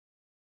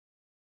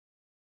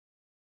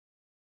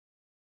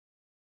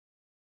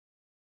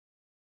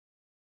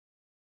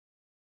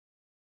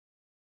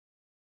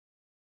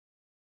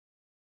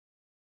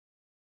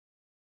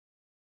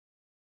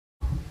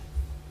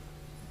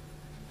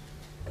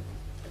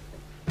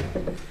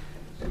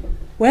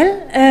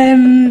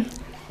Well,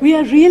 we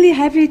are really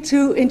happy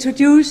to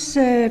introduce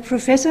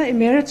Professor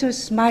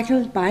Emeritus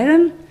Michael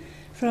Byram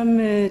from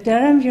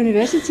Durham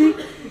University,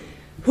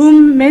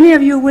 whom many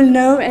of you will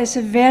know as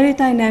a very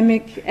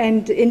dynamic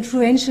and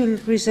influential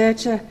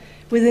researcher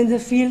within the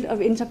field of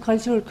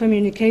intercultural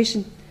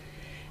communication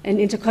and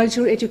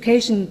intercultural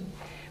education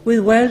with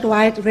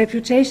worldwide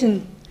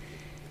reputation.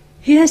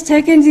 He has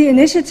taken the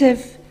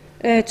initiative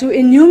to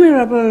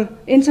innumerable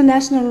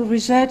international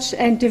research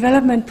and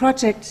development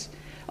projects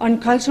on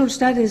cultural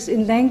studies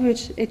in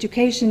language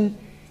education,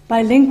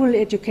 bilingual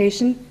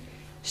education,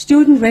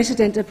 student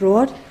resident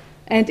abroad,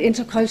 and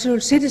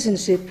intercultural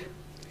citizenship.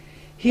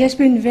 He has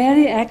been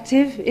very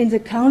active in the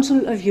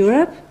Council of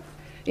Europe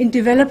in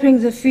developing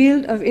the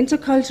field of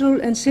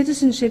intercultural and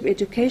citizenship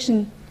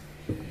education.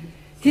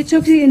 He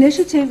took the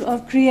initiative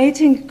of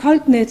creating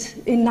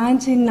CultNet in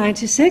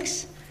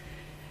 1996,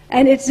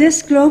 and it's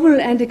this global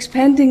and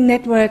expanding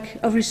network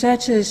of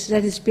researchers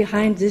that is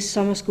behind this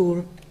summer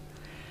school.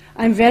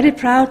 I'm very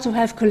proud to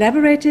have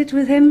collaborated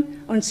with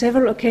him on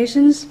several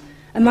occasions,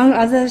 among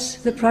others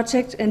the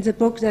project and the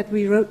book that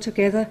we wrote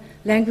together,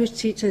 Language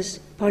Teachers,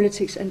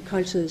 Politics and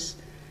Cultures.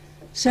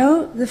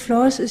 So the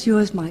floor is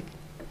yours, Mike.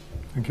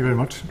 Thank you very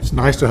much. It's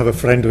nice to have a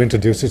friend who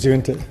introduces you,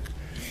 isn't it?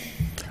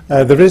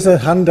 There is a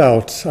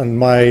handout, and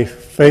my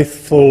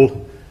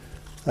faithful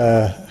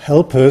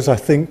helpers, I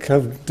think,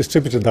 have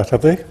distributed that,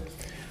 have they?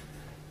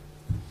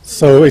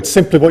 So it's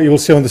simply what you will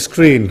see on the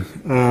screen,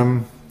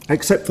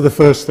 except for the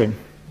first thing.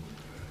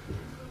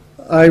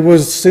 I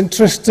was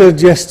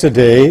interested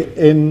yesterday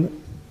in,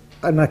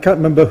 and I can't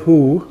remember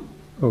who,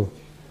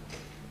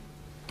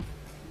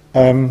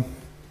 and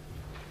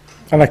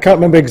I can't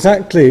remember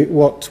exactly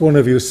what one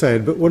of you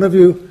said, but one of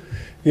you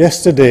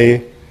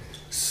yesterday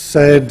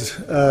said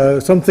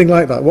something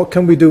like that. What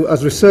can we do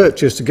as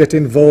researchers to get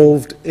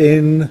involved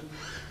in,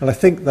 and I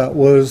think that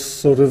was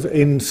sort of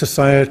in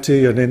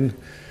society and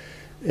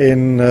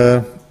in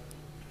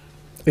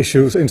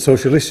issues, in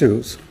social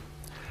issues.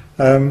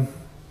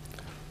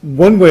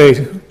 One way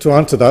to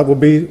answer that would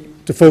be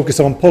to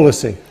focus on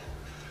policy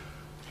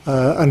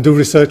and do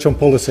research on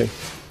policy.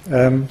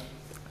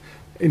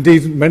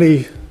 Indeed,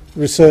 many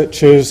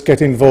researchers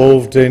get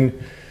involved in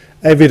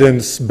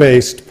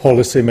evidence-based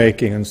policy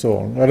making and so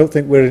on. I don't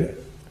think we're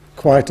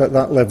quite at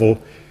that level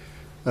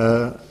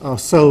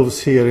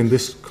ourselves here in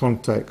this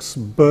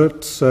context,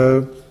 but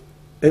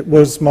it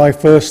was my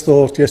first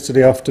thought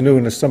yesterday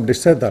afternoon as somebody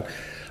said that.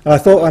 And I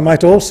thought I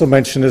might also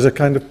mention as a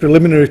kind of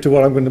preliminary to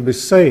what I'm going to be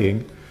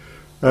saying,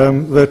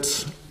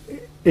 that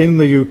in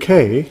the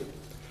UK,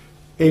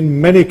 in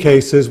many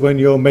cases when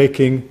you're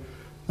making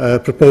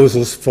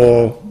proposals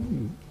for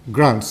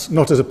grants,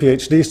 not as a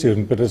PhD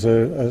student, but as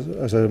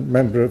a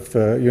member of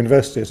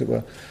university, as it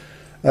were,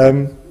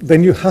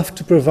 then you have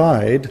to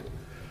provide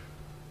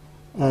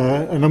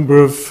a number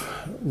of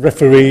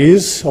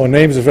referees or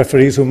names of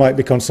referees who might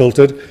be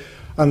consulted,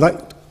 and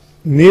that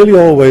nearly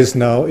always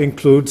now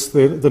includes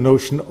the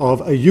notion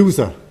of a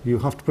user. You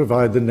have to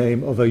provide the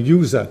name of a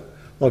user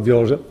of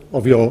your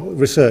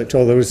research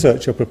or the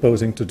research you're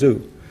proposing to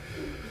do.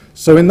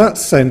 So in that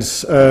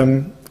sense,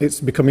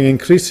 it's becoming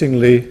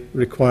increasingly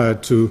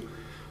required to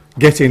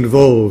get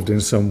involved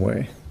in some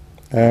way.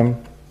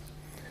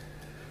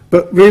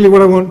 But really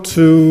what I want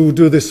to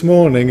do this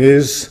morning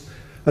is,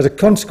 as a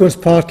consequence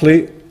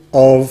partly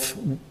of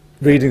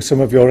reading some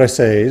of your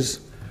essays,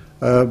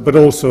 but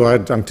also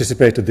I'd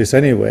anticipated this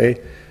anyway,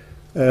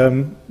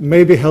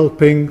 maybe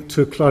helping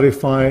to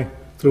clarify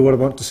through what I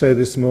want to say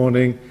this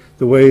morning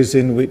the ways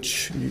in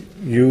which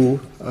you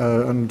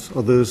and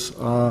others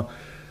are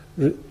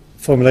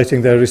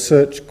formulating their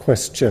research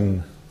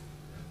question,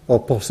 or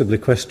possibly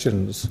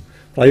questions.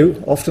 I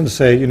often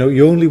say, you know,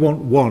 you only want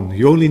one,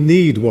 you only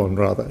need one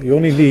rather, you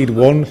only need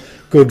one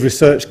good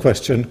research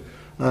question,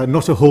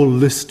 not a whole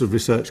list of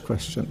research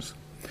questions.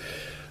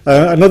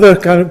 Another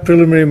kind of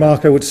preliminary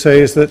remark I would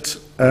say is that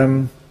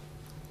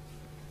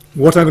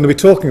what I'm going to be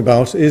talking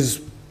about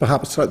is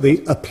perhaps at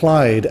the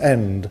applied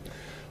end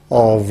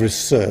of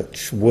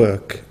research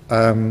work,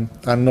 and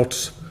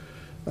not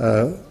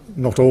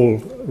all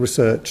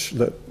research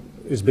that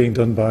is being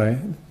done by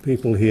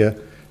people here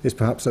is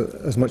perhaps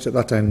as much at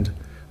that end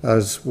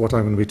as what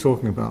I'm going to be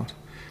talking about.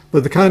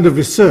 But the kind of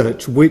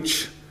research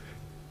which,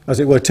 as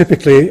it were,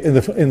 typically in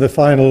the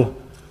final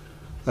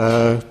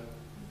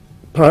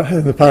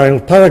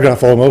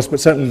paragraph almost, but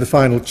certainly the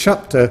final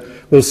chapter,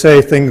 will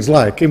say things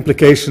like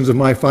implications of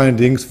my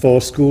findings for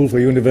school, for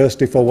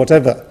university, for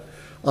whatever,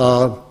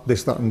 are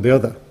this, that and the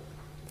other.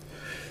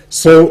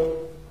 So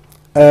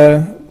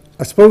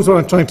I suppose what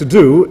I'm trying to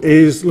do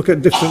is look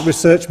at different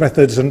research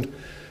methods and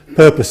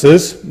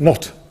purposes,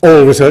 not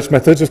all research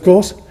methods of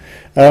course,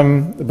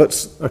 but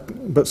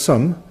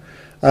some,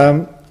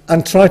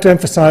 and try to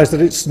emphasize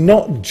that it's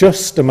not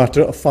just a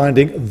matter of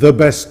finding the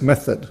best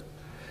method.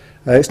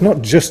 It's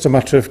not just a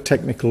matter of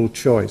technical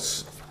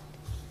choice.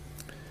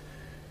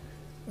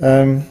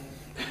 So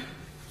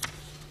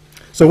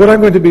what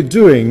I'm going to be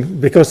doing,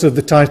 because of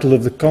the title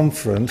of the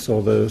conference,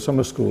 or the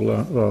summer school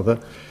rather,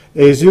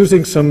 is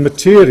using some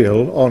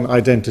material on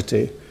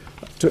identity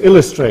to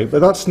illustrate, but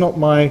that's not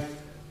my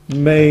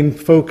main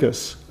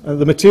focus.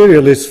 The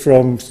material is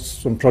from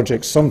some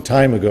projects some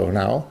time ago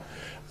now,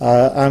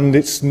 and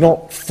it's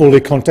not fully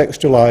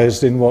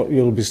contextualized in what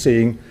you'll be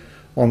seeing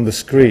on the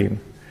screen.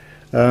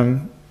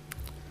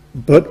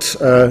 But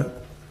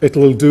it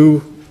will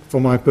do for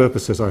my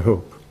purposes, I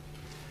hope.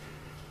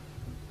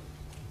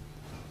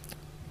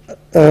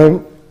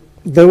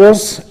 There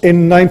was,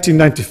 in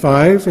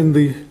 1995, in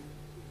the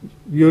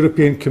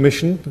European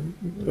Commission,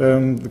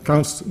 the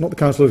Council, not the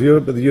Council of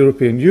Europe, but the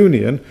European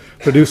Union,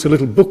 produced a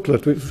little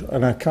booklet, which,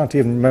 and I can't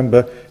even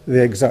remember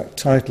the exact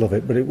title of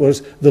it, but it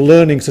was The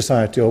Learning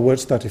Society, or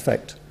words to that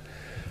effect.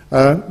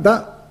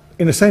 That,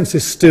 in a sense,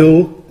 is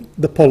still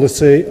the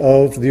policy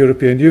of the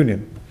European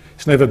Union.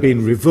 It's never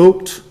been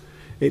revoked.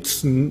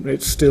 It's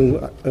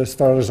still, as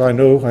far as I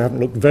know, I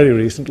haven't looked very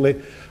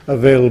recently,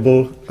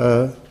 available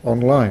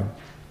online.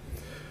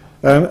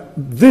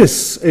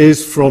 This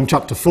is from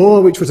Chapter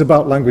 4, which was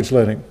about language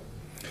learning.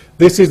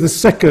 This is the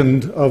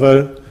second of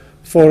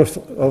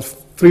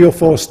 3 or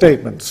 4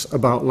 statements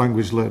about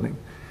language learning.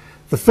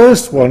 The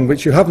first one,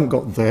 which you haven't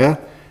got there,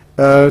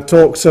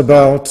 talks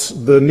about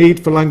the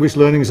need for language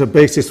learning as a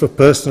basis for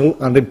personal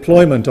and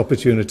employment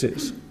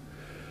opportunities.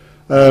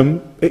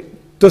 We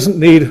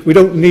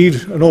don't need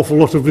an awful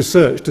lot of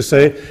research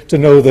to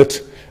know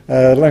that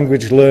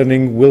language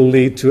learning will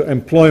lead to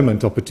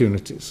employment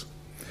opportunities.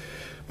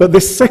 But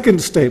this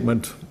second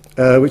statement,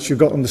 which you've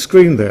got on the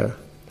screen there,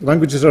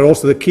 languages are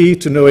also the key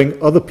to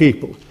knowing other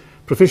people.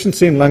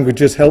 Proficiency in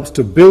languages helps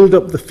to build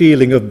up the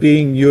feeling of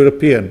being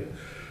European.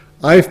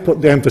 I've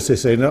put the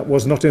emphasis in, that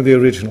was not in the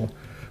original,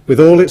 with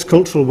all its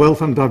cultural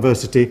wealth and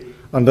diversity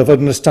and of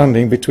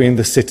understanding between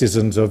the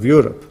citizens of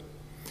Europe.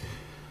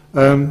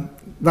 Now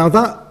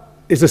that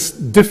is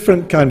a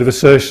different kind of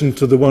assertion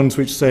to the ones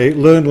which say,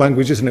 learn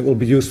languages and it will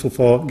be useful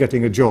for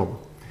getting a job,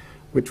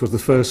 which was the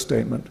first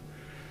statement.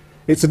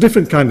 It's a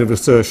different kind of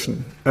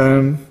assertion.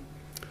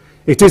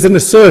 It is an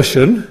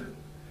assertion.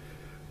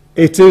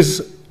 It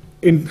is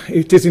in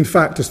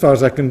fact, as far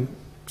as I can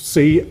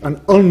see,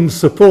 an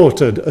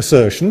unsupported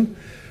assertion,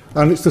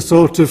 and it's the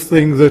sort of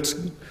thing that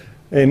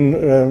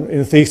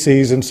in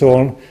theses and so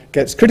on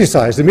gets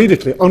criticised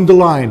immediately.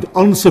 Underlined,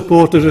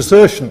 unsupported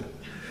assertion.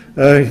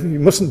 You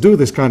mustn't do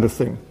this kind of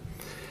thing.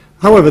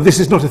 However, this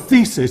is not a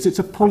thesis, it's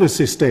a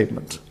policy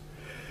statement.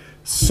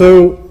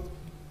 So,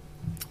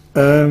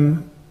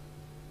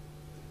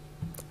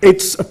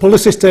 it's a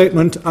policy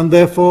statement, and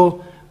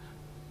therefore,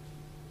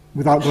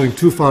 without going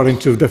too far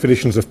into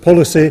definitions of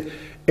policy,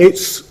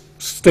 it's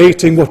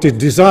stating what is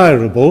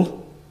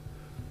desirable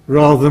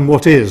rather than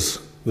what is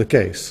the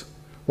case,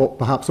 what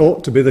perhaps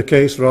ought to be the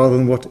case rather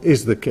than what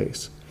is the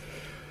case.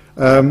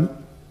 And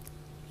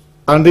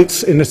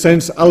it's, in a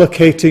sense,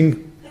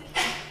 allocating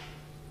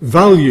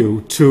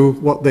value to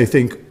what they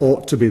think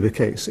ought to be the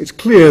case. It's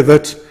clear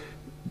that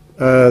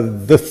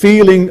the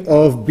feeling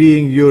of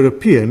being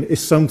European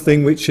is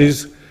something which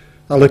is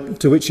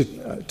to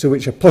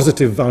which a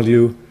positive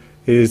value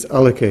is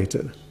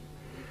allocated.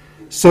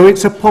 So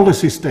it's a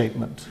policy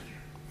statement.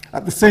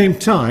 At the same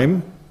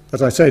time,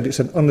 as I said, it's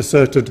an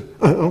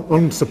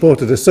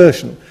unsupported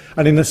assertion.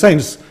 And in a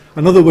sense,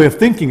 another way of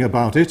thinking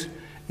about it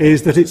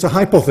is that it's a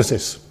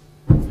hypothesis.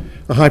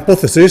 A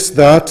hypothesis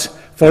that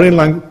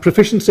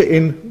proficiency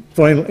in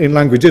foreign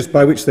languages,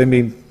 by which they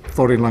mean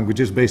foreign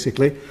languages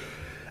basically,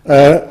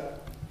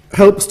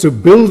 helps to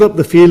build up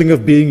the feeling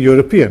of being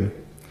European.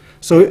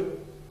 So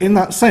in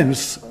that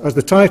sense, as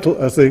the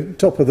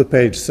top of the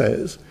page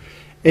says,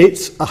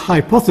 it's a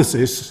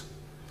hypothesis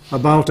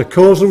about a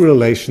causal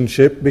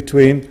relationship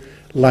between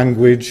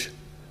language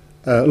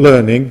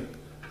learning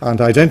and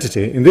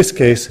identity. In this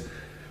case,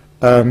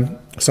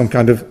 some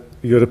kind of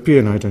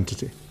European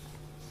identity.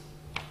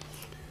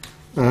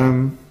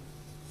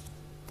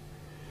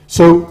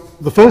 So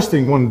the first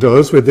thing one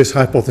does with this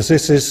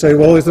hypothesis is say,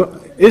 well,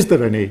 is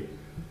there any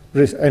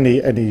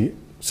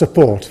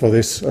support for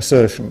this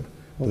assertion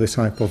or this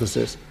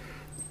hypothesis?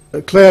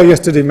 Claire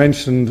yesterday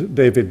mentioned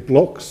David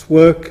Bloch's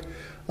work,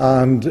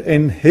 and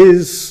in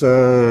his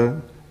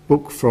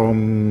book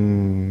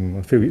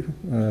from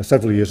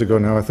several years ago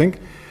now, I think,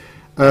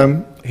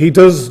 he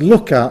does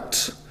look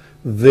at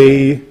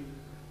the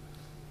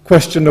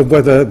question of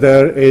whether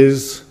there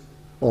is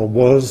or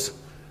was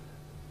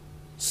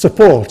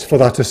support for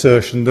that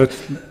assertion that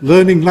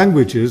learning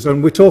languages,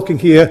 and we're talking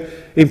here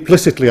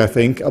implicitly, I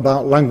think,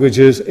 about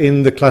languages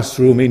in the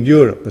classroom in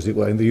Europe, as it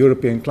were, in the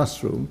European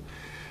classroom.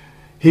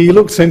 He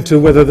looks into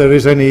whether there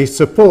is any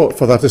support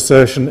for that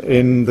assertion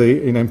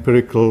in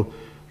empirical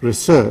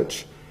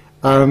research,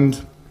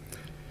 and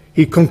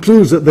he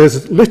concludes that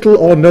there's little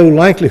or no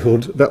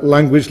likelihood that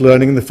language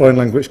learning in the foreign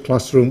language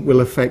classroom will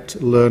affect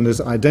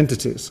learners'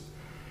 identities.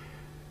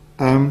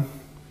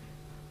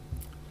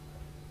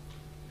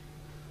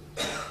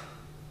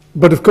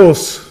 But of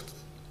course,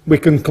 we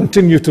can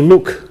continue to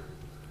look.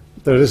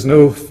 There is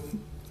no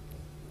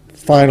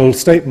final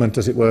statement,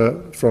 as it were,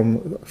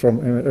 from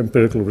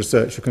empirical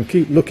research. You can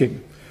keep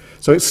looking.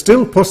 So it's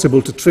still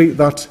possible to treat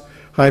that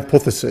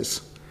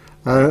hypothesis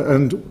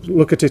and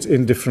look at it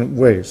in different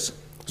ways.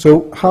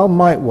 So how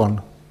might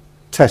one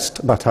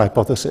test that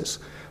hypothesis,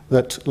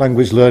 that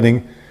language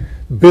learning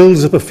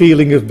builds up a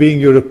feeling of being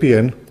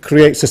European,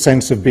 creates a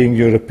sense of being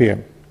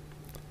European?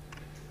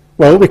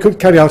 Well, we could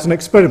carry out an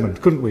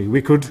experiment, couldn't we?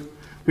 We could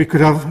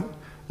have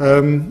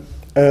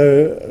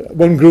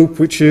one group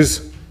which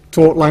is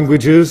taught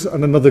languages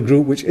and another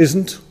group which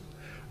isn't,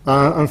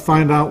 and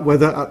find out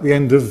whether at the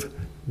end of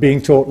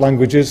being taught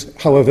languages,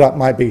 however that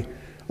might be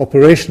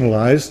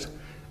operationalized,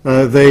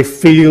 they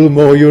feel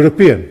more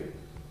European.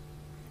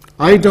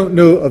 I don't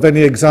know of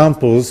any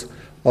examples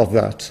of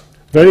that.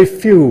 Very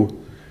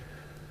few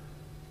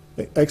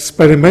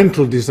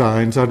experimental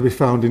designs are to be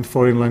found in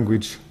foreign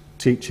language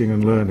teaching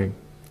and learning.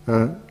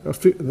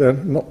 There are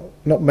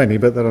not many,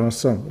 but there are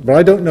some. But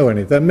I don't know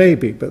any. There may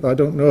be, but I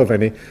don't know of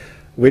any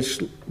which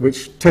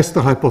test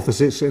the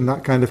hypothesis in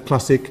that kind of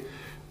classic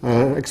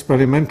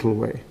experimental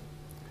way.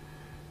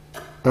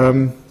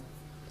 An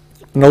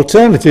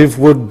alternative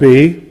would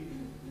be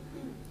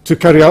to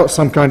carry out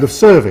some kind of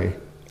survey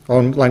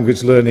on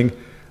language learning,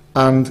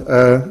 and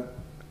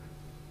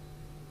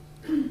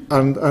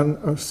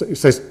it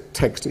says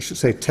text, it should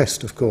say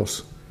test, of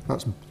course.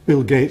 That's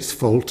Bill Gates'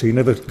 fault, he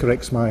never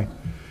corrects my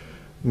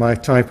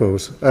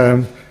typos.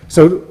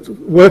 So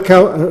work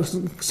out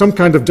some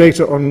kind of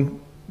data on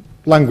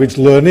language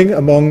learning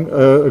among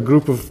a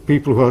group of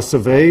people who are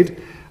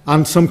surveyed,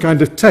 and some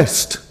kind of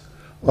test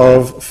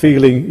of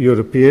feeling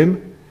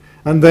European,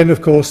 and then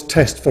of course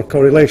test for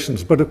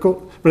correlations. But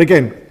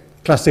again,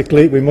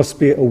 classically we must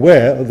be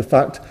aware of the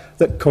fact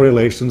that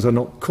correlations are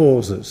not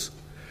causes.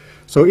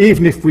 So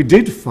even if we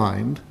did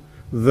find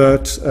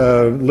that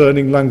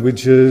learning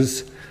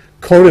languages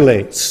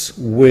correlates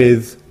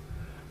with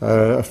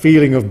a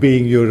feeling of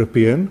being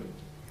European,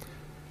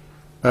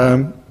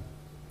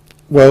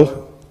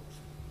 well,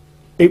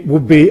 it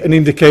would be an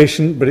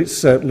indication, but it's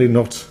certainly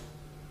not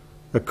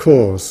a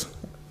cause.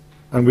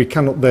 And we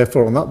cannot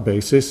therefore on that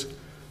basis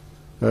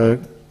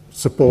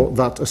support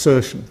that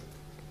assertion.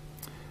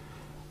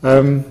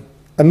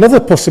 Another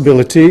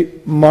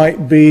possibility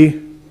might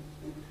be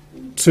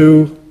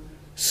to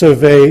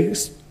survey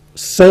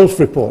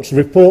self-reports,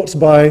 reports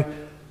by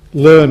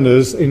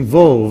learners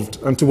involved,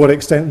 and to what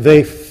extent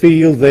they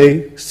feel,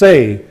 they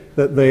say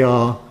that they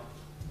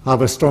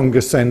have a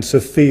stronger sense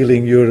of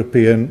feeling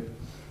European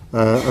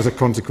as a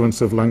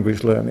consequence of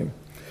language learning.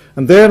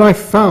 And there I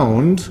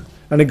found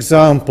an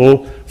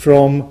example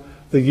from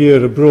the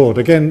year abroad.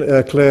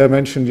 Again, Claire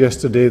mentioned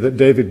yesterday that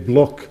David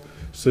Block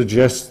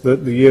suggests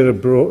that the year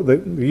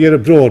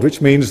abroad, which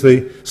means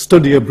the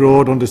study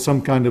abroad under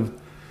some kind of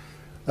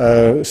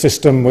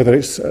system, whether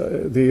it's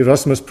the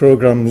Erasmus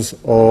programs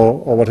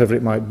or whatever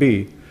it might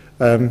be,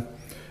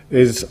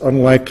 is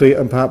unlikely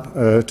and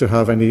perhaps to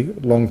have any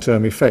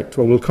long-term effect.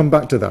 Well, we'll come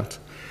back to that.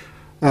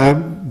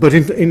 But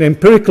in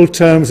empirical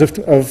terms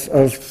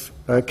of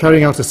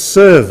carrying out a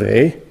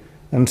survey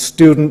and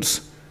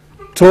students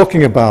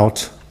talking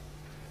about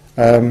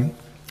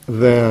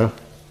their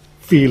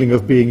feeling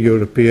of being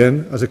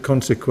European as a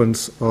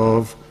consequence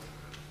of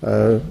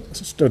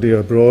study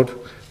abroad,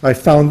 I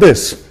found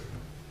this.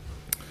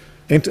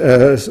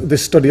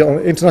 This study on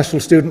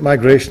international student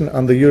migration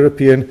and the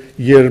European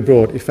year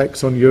abroad,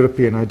 effects on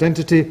European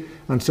identity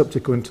and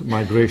subsequent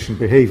migration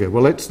behaviour.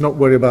 Well, let's not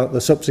worry about the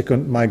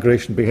subsequent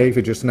migration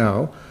behaviour just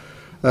now,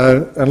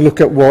 and look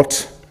at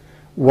what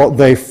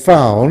they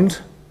found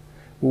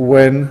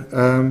when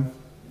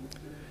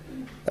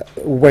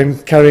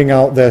carrying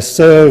out their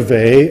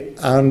survey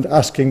and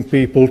asking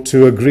people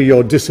to agree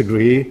or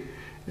disagree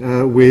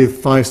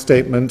with 5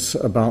 statements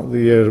about the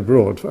year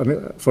abroad.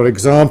 And for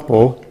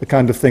example, the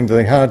kind of thing that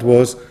they had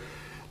was,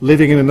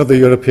 living in another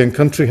European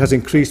country has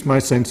increased my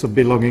sense of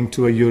belonging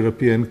to a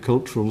European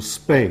cultural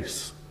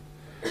space.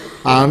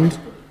 And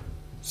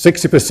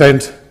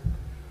 60%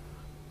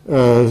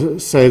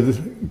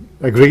 said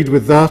agreed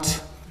with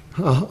that,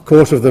 a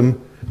quarter of them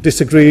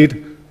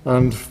disagreed,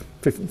 and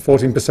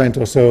 14%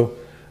 or so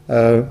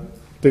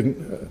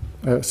didn't.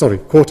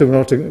 Quarter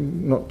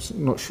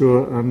not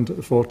sure, and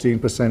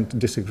 14%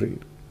 disagreed.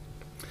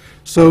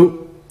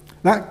 So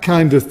that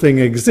kind of thing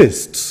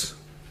exists.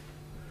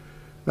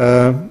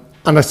 And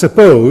I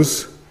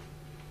suppose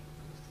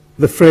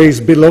the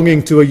phrase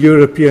belonging to a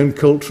European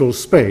cultural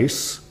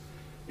space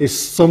is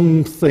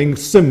something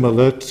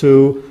similar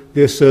to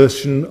the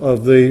assertion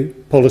of the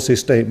policy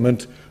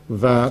statement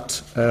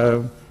that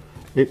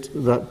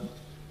that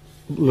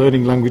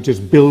learning languages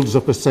builds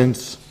up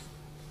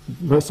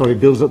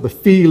builds up the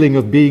feeling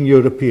of being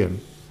European.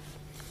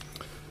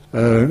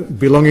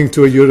 Belonging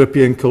to a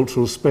European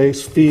cultural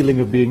space, feeling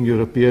of being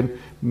European,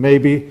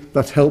 maybe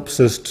that helps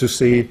us to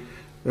see,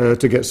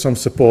 to get some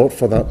support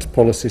for that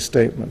policy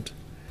statement.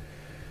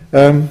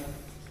 But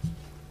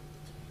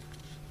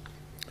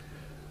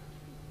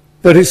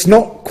it's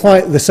not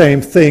quite the same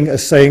thing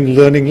as saying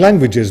learning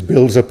languages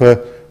builds up a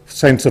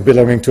sense of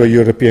belonging to a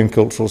European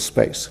cultural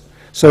space.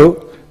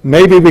 So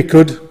maybe we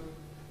could,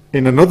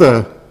 in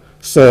another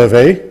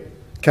survey,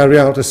 carry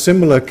out a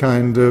similar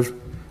kind of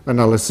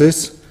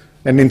analysis,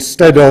 and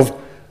instead of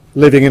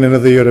living in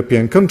another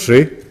European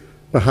country,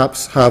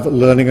 perhaps have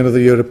learning another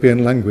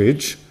European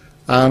language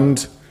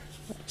and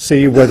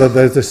see whether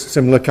there's a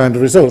similar kind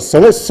of results. So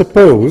let's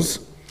suppose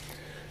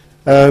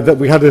that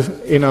we had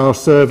in our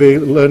survey,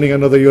 learning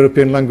another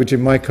European language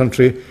in my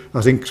country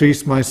has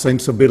increased my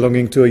sense of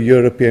belonging to a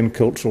European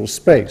cultural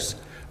space.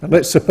 And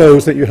let's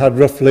suppose that you had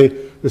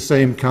roughly the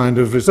same kind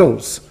of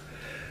results.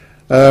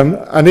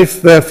 And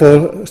if,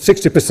 therefore,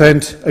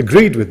 60%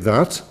 agreed with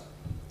that,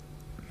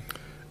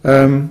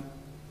 that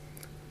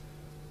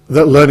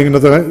learning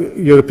another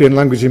European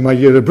language in my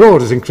year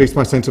abroad has increased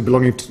my sense of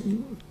belonging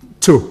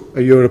to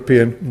a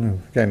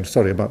European, again,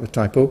 sorry about the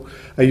typo,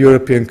 a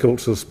European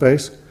cultural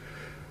space.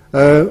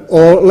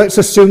 Or let's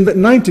assume that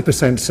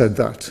 90% said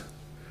that.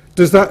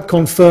 Does that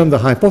confirm the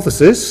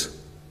hypothesis?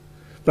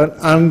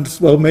 And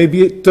well,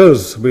 maybe it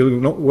does. We'll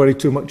not worry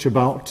too much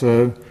about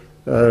well,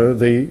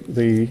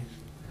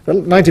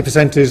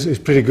 90% is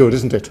pretty good,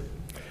 isn't it?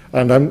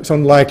 And it's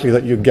unlikely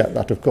that you get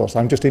that, of course.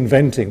 I'm just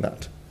inventing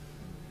that.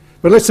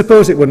 But let's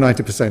suppose it were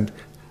 90%.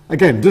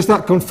 Again, does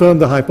that confirm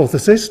the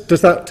hypothesis?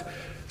 Does that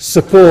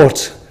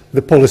support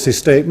the policy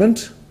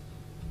statement?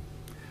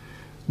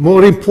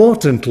 More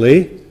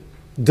importantly,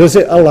 does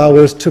it allow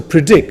us to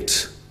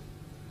predict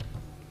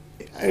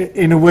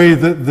in a way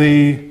that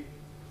the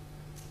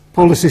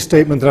policy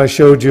statement that I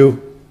showed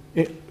you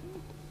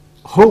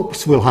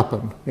hopes will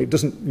happen? It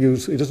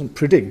doesn't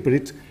predict, but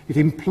it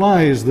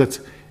implies that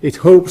it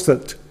hopes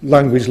that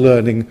language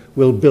learning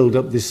will build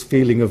up this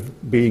feeling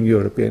of being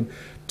European.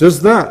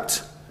 Does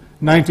that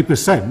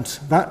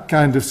 90%, that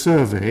kind of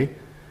survey,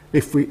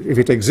 if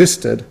it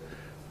existed,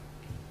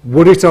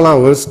 would it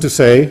allow us to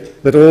say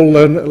that all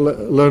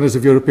learners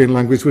of European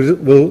language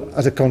will,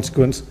 as a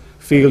consequence,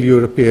 feel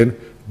European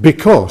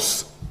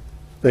because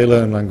they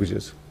learn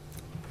languages?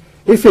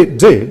 If it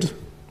did,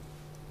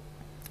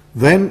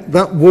 then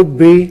that would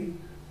be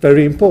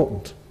very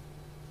important.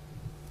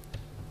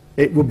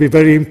 It would be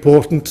very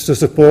important to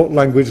support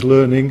language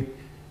learning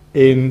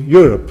in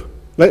Europe,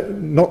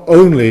 not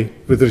only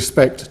with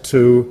respect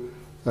to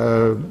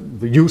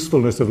the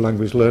usefulness of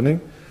language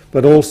learning,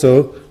 but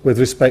also with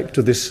respect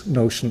to this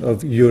notion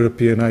of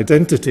European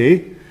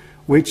identity,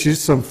 which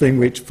is something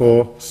which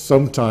for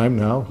some time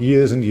now,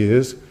 years and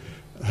years,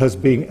 has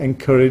been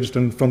encouraged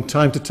and from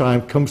time to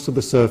time comes to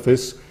the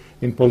surface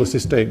in policy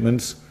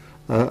statements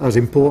as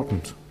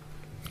important.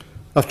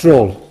 After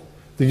all,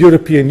 the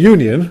European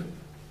Union,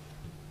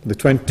 the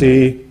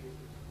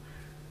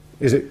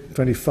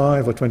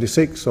 25 or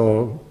 26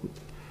 or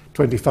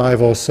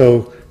 25 or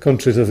so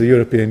countries of the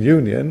European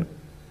Union,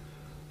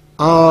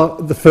 are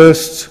the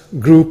first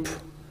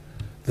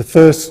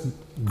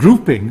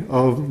grouping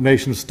of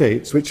nation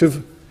states which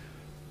have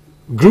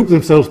grouped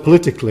themselves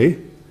politically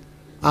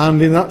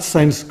and in that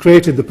sense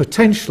created the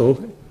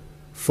potential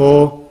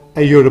for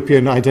a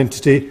European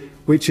identity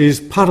which is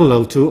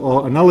parallel to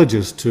or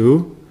analogous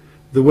to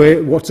the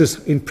way what has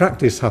in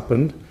practice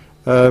happened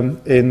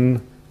in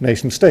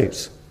nation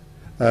states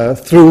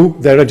through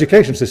their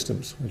education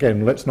systems.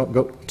 Again, let's not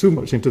go too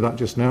much into that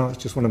just now. It's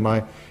just one of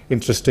my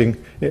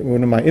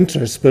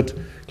interests, but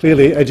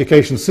clearly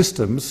education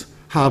systems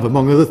have,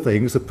 among other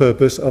things, the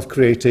purpose of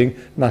creating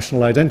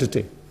national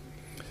identity.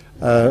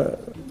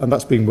 And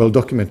that's been well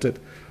documented.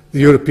 The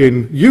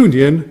European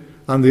Union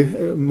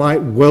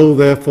might well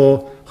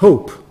therefore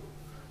hope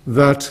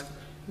that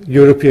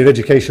European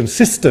education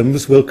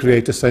systems will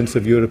create a sense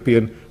of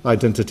European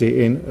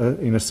identity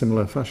in a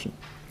similar fashion.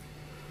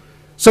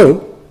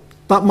 So,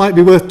 that might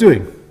be worth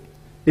doing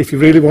if you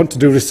really want to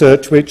do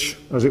research which,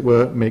 as it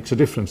were, makes a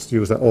difference, to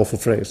use that awful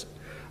phrase.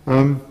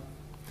 But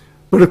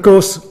of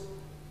course,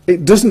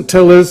 it doesn't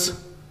tell us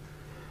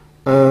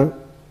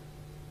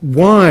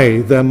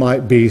why there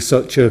might be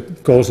such a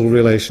causal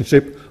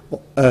relationship,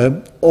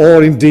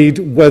 or indeed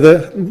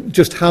whether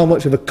just how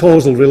much of a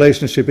causal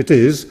relationship it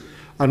is,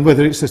 and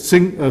whether it's a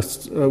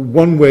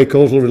one-way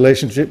causal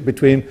relationship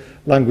between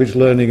language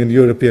learning and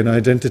European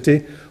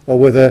identity, or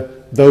whether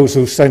those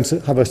who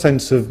have a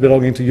sense of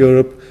belonging to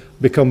Europe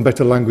become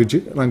better language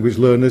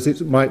learners. It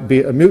might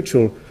be a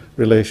mutual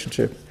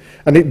relationship.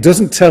 And it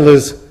doesn't tell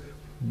us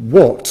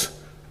what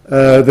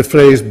the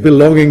phrase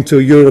belonging to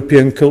a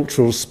European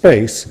cultural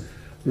space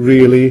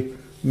really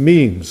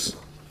means.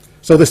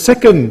 So the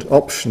second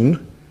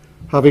option,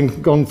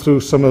 having gone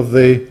through some of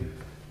the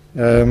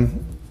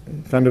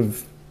kind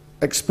of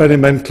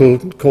experimental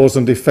cause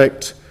and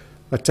effect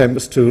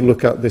attempts to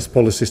look at this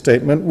policy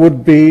statement,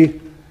 would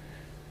be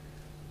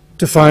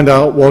to find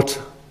out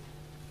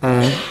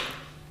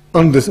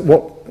trying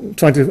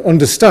to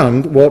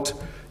understand what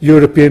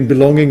European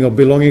belonging or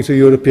belonging to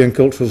European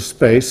cultural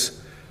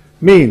space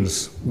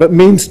means, but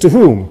means to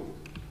whom?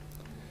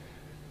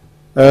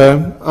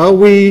 Are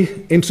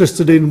we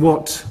interested in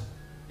what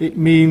it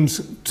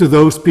means to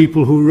those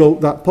people who wrote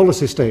that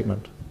policy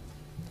statement?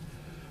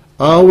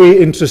 Are we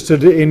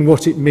interested in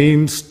what it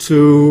means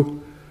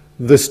to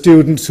the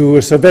students who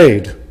were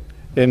surveyed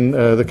in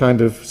the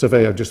kind of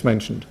survey I've just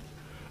mentioned?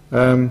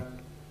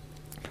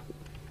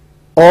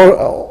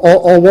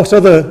 Or what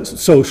other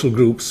social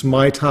groups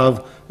might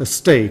have a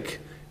stake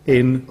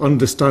in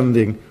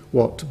understanding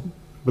what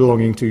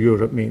belonging to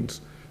Europe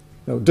means.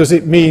 Now, does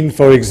it mean,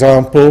 for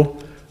example,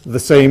 the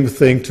same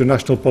thing to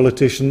national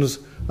politicians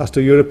as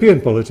to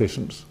European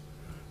politicians?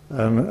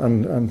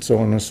 And so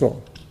on and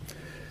so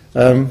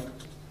on.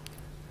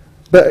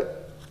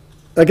 But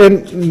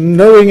again,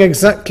 knowing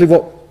exactly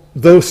what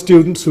those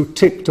students who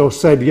ticked or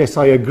said, yes,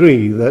 I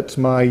agree, that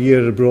my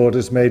year abroad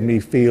has made me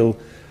feel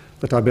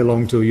that I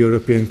belong to a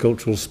European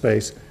cultural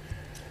space.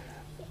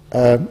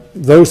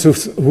 Those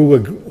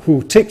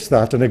who ticked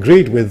that and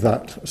agreed with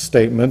that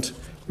statement,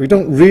 we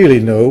don't really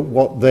know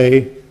what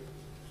they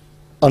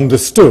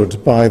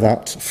understood by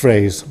that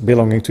phrase,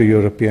 belonging to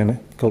European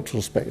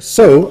cultural space.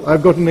 So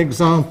I've got an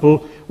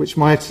example,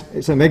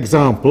 it's an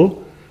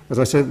example. As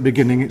I said at the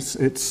beginning,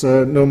 it's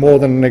no more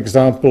than an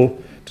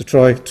example to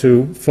try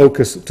to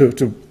focus,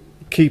 to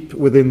keep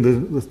within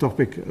the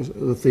topic,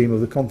 the theme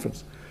of the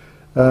conference.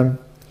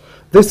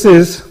 This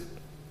is,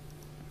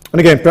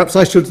 and again, perhaps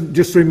I should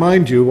just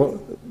remind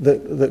you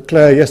that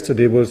Claire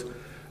yesterday was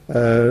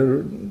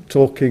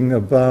talking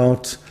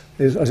about,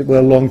 as it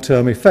were,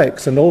 long-term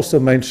effects, and also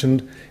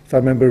mentioned, if I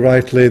remember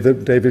rightly,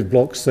 that David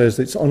Block says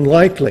it's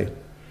unlikely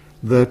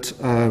that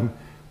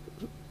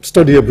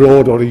study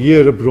abroad or a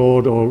year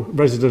abroad or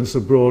residence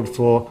abroad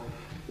for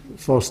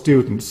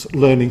students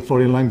learning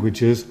foreign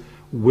languages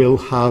will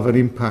have an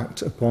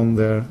impact upon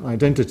their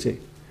identity.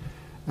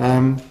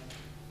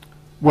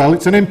 Well,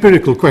 it's an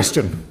empirical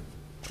question.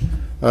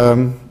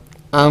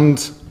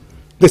 And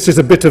this is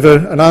a bit of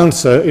an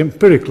answer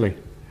empirically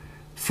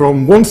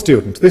from one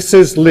student. This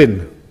is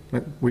Lynn,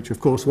 which of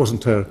course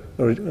wasn't her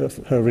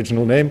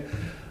original name,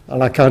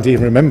 and I can't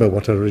even remember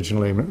what her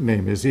original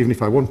name is, even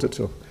if I wanted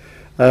to.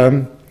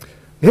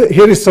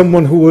 Here is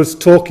someone who was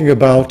talking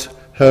about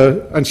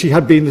her, and she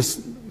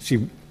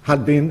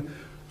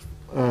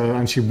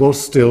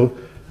was still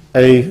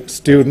a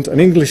student, an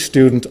English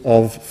student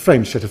of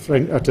French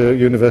at a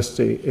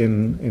university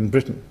in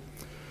Britain.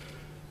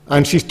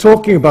 And she's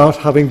talking about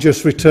having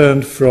just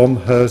returned from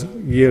her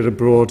year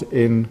abroad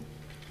in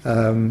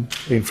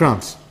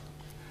France.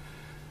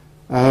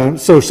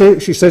 So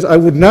she says, I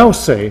would now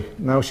say,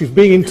 now she's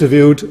being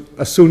interviewed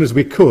as soon as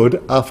we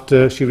could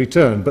after she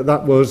returned, but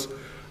that was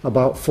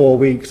about 4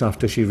 weeks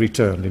after she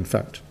returned, in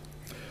fact.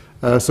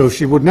 So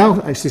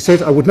she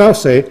said, I would now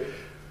say,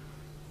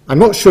 I'm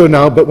not sure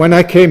now, but when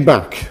I came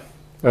back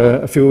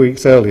a few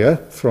weeks earlier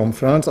from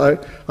France,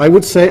 I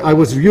would say I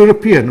was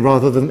European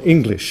rather than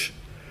English.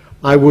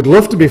 I would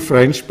love to be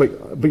French,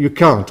 but you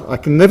can't. I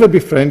can never be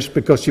French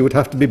because you would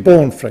have to be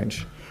born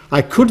French.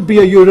 I could be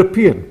a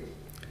European,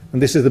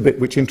 and this is the bit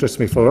which interests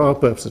me for our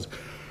purposes.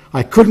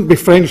 I couldn't be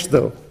French,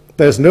 though.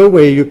 There's no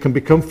way you can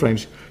become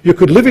French. You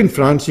could live in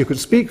France, you could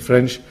speak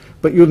French,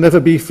 but you'll never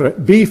be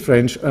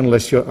French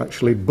unless you're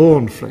actually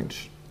born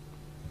French.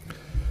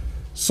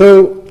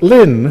 So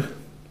Lynn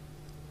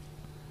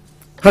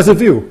has a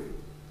view,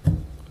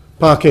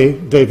 parquet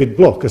David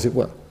Block, as it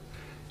were.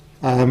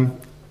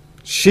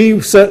 She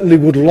certainly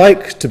would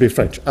like to be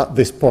French at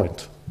this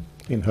point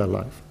in her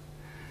life.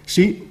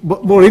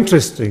 But more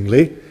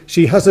interestingly,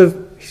 she has a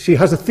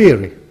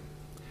theory.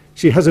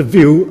 She has a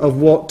view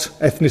of what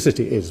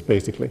ethnicity is,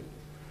 basically.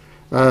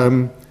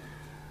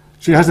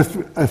 She has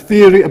a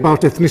theory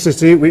about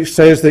ethnicity which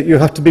says that you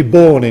have to be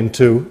born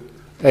into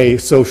a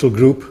social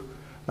group,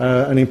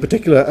 and in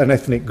particular an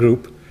ethnic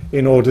group,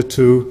 in order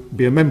to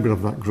be a member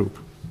of that group.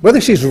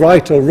 Whether she's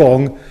right or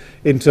wrong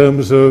in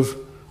terms of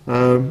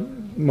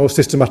more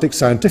systematic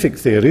scientific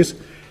theories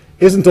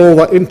isn't all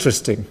that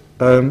interesting,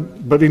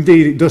 but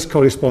indeed it does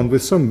correspond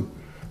with some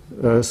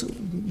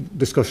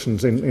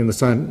discussions in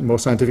the more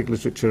scientific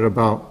literature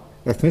about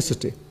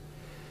ethnicity.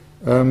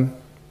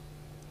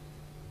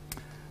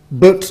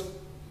 But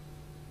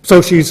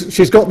so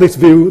she's got this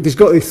view, she's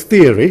got this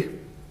theory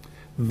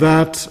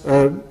that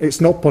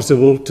it's not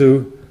possible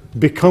to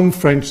become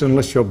French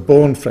unless you're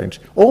born French.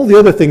 All the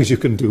other things you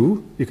can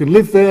do, you can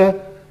live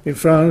there in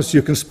France,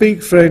 you can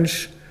speak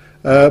French,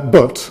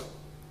 but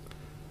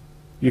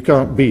you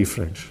can't be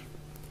French.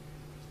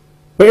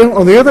 But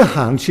on the other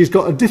hand, she's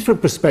got a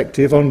different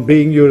perspective on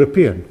being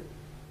European.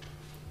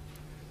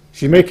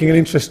 She's making an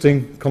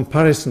interesting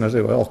comparison, as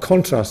it were, or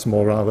contrast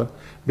more rather,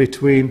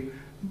 between,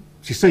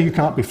 she's saying you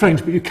can't be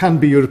French, but you can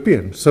be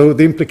European. So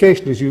the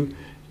implication is you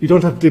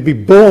don't have to be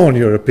born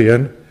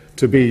European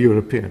to be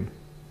European.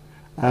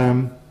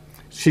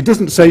 She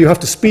doesn't say you have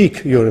to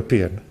speak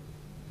European.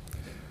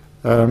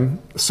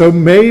 So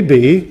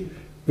maybe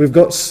we've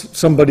got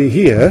somebody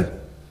here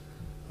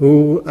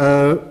who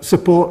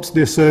supports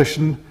the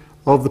assertion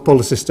of the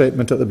policy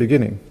statement at the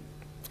beginning.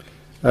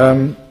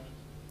 And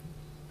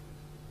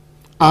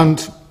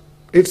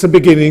it's the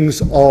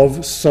beginnings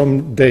of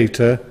some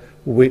data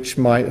which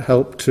might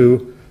help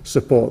to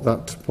support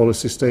that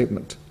policy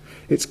statement.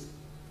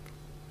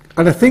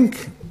 And I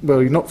think,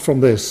 well, not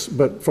from this,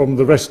 but from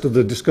the rest of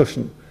the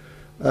discussion,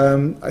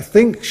 I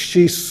think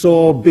she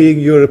saw being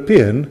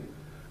European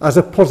as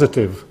a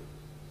positive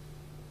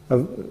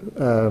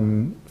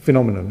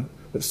phenomenon,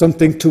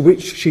 something to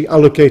which she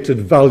allocated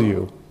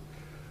value,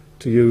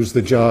 to use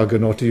the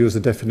jargon or to use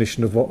the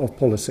definition of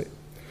policy.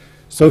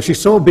 So she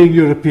saw being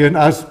European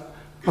as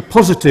a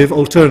positive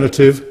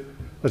alternative,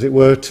 as it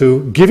were,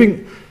 to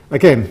giving.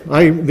 Again,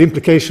 the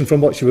implication from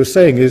what she was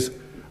saying is,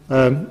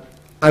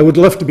 I would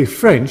love to be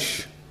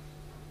French,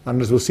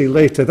 and as we'll see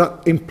later,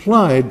 that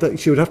implied that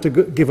she would have to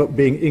give up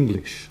being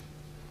English.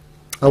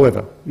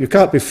 However, you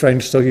can't be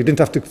French, so you didn't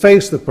have to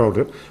face the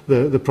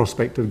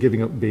prospect of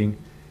giving up being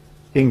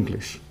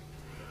English.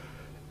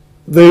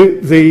 The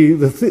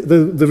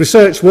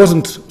research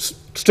wasn't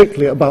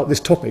strictly about this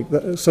topic,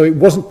 so it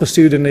wasn't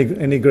pursued in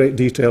any great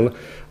detail.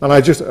 And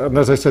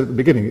as I said at the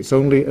beginning, it's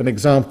only an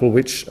example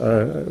which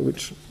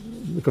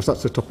because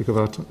that's the topic of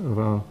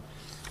our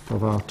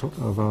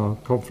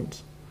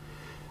conference.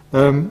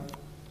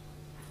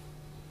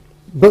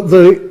 But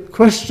the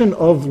question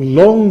of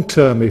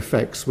long-term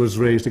effects was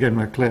raised again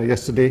by Claire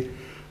yesterday,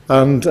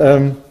 and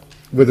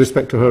with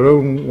respect to her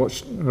own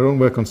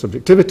work on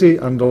subjectivity,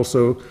 and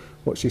also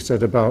what she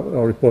said about,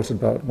 or reported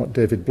about, what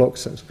David Block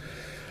says.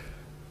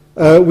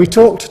 We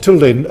talked to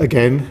Lynn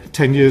again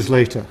 10 years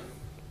later.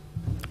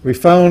 We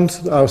found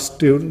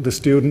the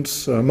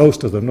students,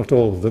 most of them, not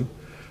all of them,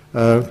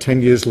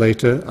 10 years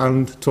later,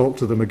 and talked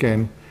to them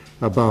again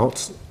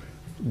about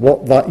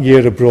what that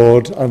year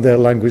abroad and their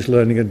language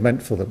learning had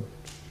meant for them.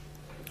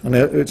 And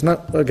it's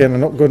not, again, I'm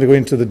not going to go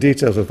into the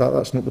details of that,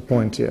 that's not the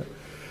point here.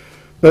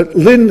 But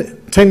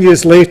Lynn, 10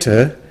 years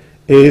later,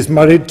 is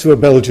married to a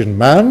Belgian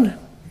man.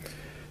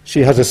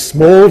 She has a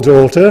small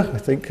daughter, I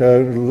think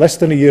less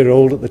than a year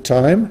old at the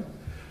time,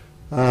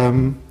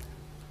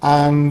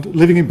 and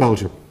living in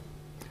Belgium,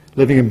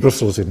 living in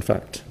Brussels, in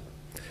fact.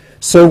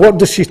 So what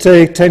does she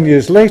say 10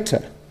 years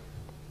later?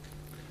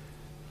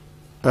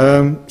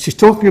 She's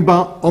talking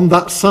about, on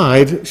that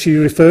side,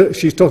 she's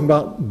talking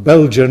about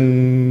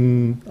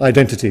Belgian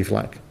identity, if you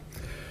like.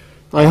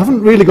 I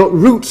haven't really got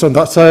roots on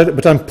that side,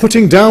 but I'm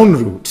putting down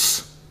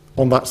roots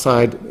on that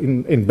side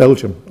in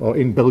Belgium, or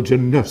in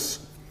Belgianness.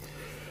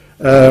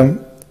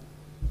 I'm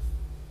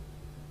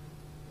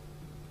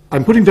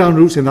putting down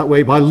roots in that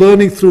way by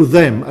learning through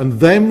them, and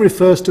them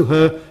refers to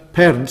her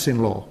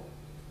parents-in-law,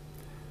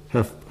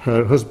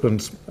 her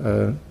husband's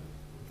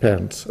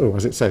parents,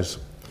 as it says.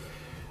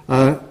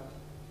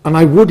 And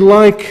I would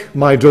like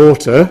my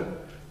daughter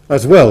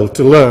as well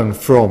to learn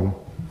from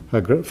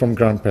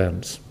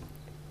grandparents.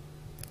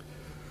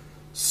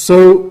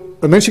 So,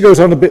 and then she goes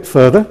on a bit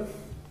further.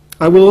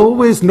 I will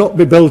always not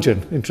be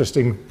Belgian.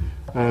 Interesting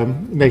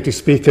native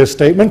speaker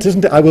statement,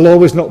 isn't it? I will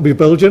always not be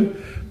Belgian.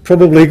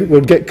 Probably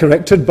will get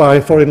corrected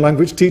by foreign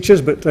language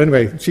teachers, but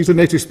anyway, she's a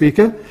native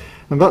speaker,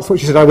 and that's what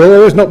she said. I will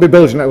always not be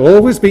Belgian. I will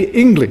always be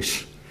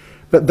English.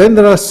 But then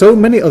there are so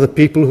many other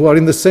people who are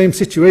in the same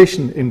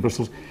situation in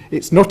Brussels.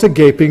 It's not a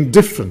gaping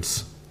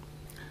difference.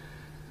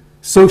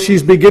 So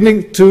she's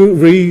beginning to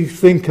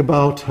rethink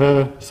about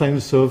her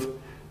sense of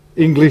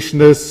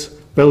Englishness,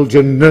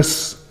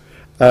 Belgianness.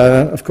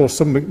 Of course,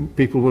 some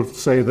people will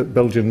say that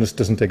Belgianness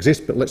doesn't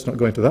exist, but let's not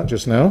go into that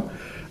just now.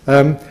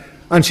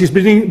 And she's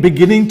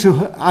beginning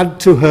to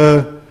add to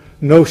her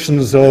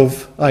notions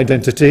of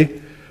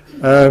identity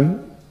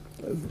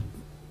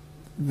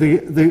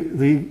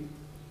the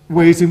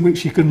ways in which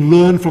she can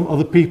learn from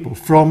other people,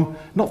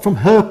 not from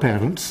her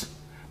parents,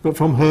 but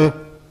from her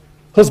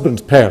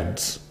husband's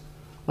parents.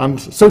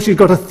 And so she's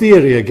got a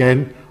theory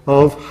again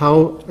of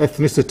how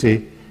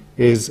ethnicity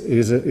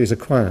is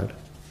acquired.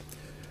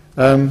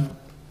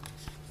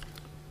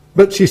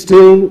 But she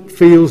still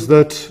feels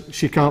that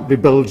she can't be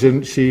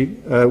Belgian, she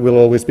will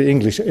always be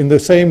English, in the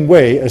same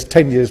way as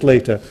 10 years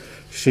later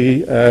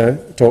she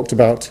talked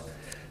about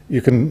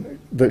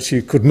that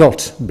she could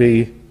not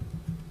be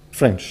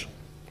French.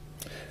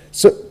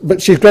 So, but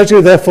she's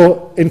gradually,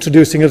 therefore,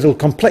 introducing a little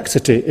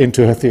complexity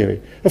into her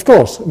theory. Of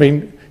course, I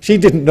mean, she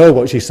didn't know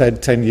what she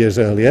said 10 years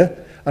earlier,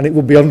 and it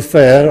would be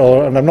unfair,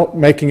 and I'm not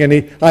making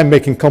I'm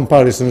making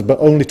comparisons, but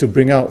only to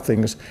bring out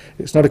things.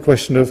 It's not a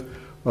question of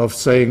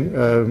saying,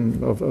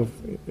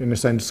 in a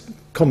sense,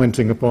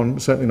 commenting upon,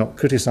 certainly not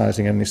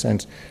criticising in any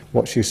sense,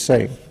 what she's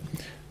saying.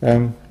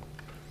 I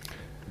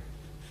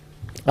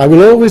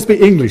will always be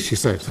English, she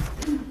said.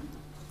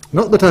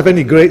 Not that I have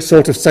any great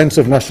sort of sense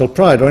of national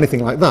pride or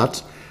anything like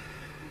that.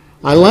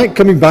 I like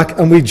coming back,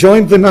 and we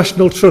joined the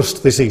National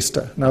Trust this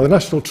Easter. Now, the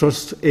National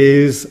Trust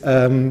is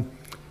a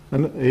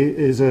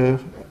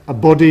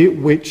body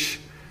which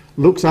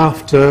looks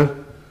after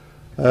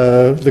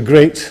the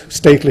great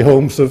stately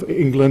homes of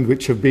England,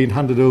 which have been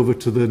handed over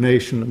to the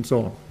nation and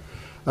so on.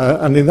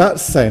 And in that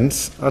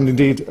sense, and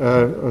indeed,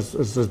 as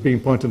has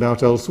been pointed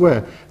out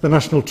elsewhere, the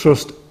National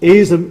Trust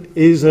is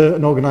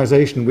an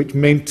organisation which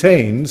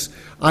maintains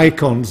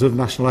icons of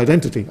national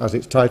identity, as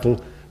its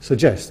title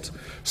suggests.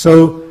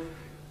 So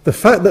the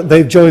fact that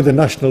they've joined the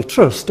National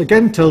Trust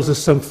again tells us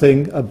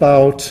something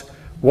about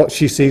what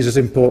she sees as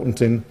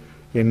important in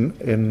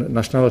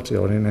nationality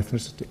or in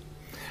ethnicity.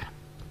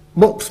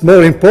 What's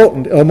more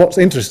important, or what's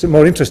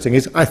more interesting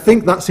is I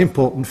think that's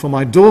important for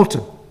my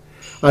daughter.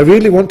 I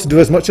really want to do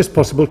as much as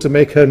possible to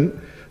make her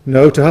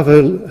know, to have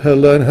her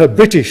learn her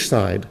British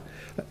side.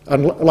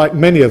 And like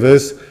many of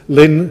us,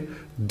 Lynn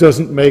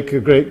doesn't make a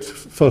great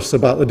fuss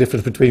about the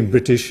difference between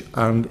British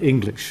and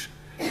English.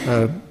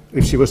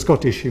 If she were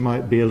Scottish, she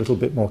might be a little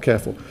bit more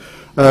careful.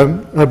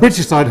 Her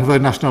British side of her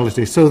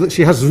nationality, so that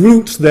she has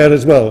roots there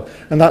as well,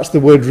 and that's the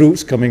word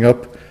roots coming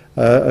up,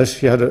 as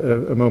she had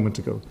a moment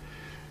ago.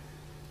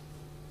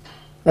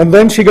 And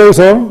then she goes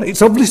on,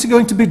 it's obviously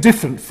going to be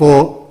different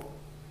for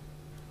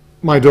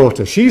my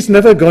daughter. She's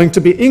never going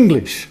to be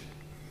English,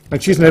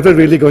 and she's never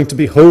really going to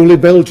be wholly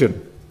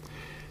Belgian.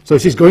 So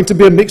she's going to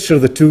be a mixture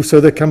of the two, so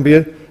there can be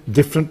a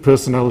different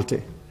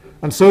personality.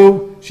 And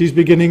so she's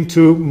beginning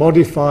to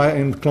modify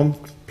and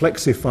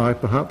complexify,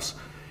 perhaps,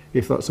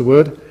 if that's a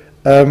word,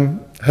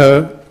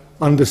 her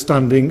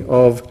understanding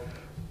of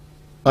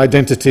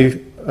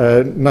identity,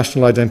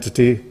 national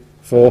identity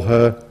for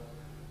her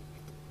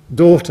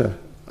daughter.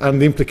 And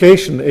the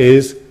implication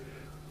is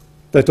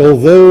that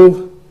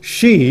although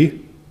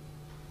she,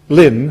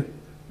 Lynn,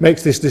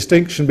 makes this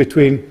distinction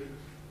between,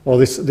 or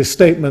this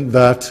statement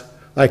that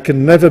I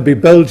can never be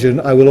Belgian,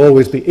 I will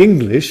always be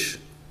English,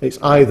 it's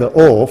either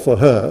or for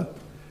her,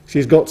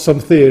 she's got some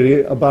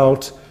theory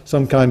about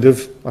some kind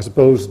of, I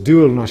suppose,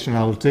 dual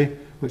nationality,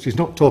 but she's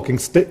not talking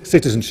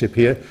citizenship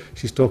here,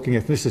 she's talking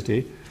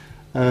ethnicity,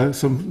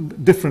 some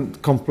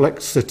different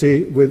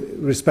complexity with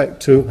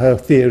respect to her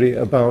theory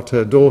about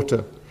her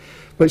daughter.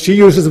 But she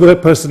uses the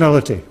word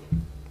personality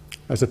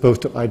as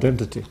opposed to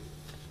identity.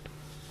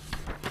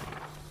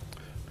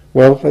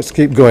 Well, let's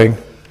keep going.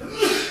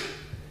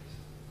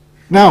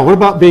 Now, what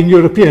about being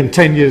European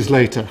 10 years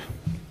later?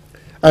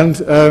 And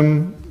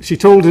she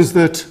told us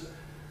that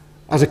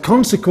as a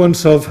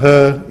consequence of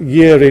her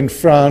year in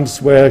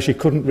France, where she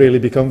couldn't really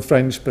become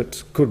French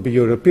but could be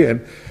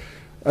European,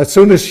 as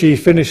soon as she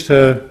finished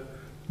her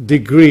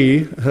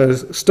degree, her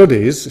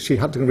studies, she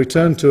had to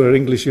return to her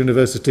English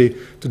university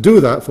to do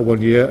that for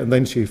 1 year, and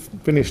then she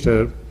finished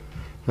her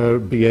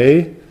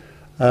BA,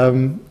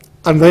 and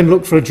then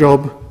looked for a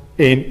job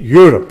in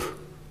Europe.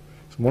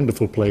 It's a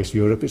wonderful place,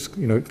 Europe. It's,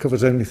 you know, it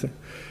covers anything.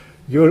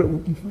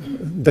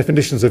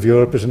 Definitions of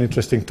Europe is an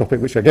interesting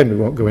topic, which again we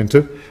won't go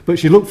into. But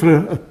she looked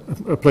for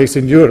a place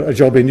in Europe, a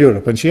job in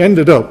Europe, and she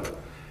ended up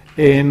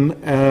in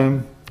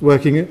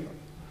working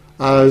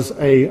as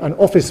an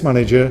office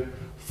manager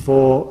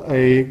for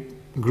a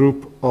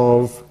group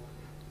of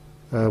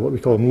what we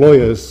call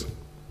lawyers,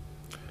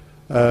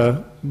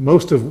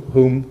 most of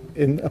whom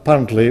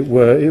apparently it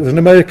was an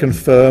American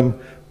firm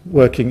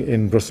working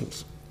in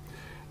Brussels.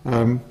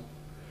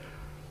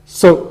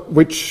 So,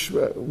 which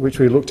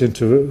we looked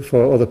into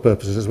for other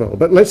purposes as well.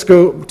 But let's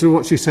go to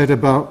what she said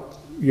about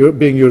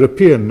being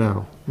European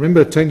now.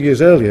 Remember, 10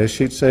 years earlier,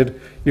 she'd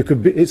said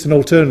it's an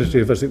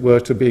alternative, as it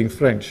were, to being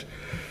French.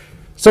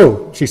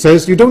 So, she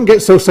says, you don't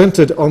get so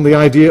centred on the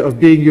idea of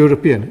being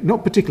European.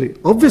 Not particularly.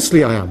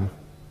 Obviously I am.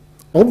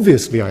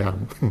 Obviously I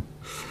am.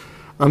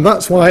 And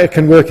that's why I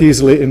can work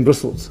easily in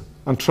Brussels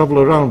and travel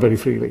around very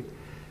freely.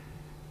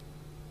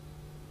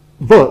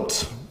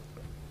 But,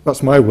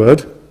 that's my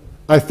word,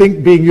 I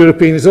think being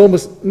European is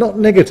almost not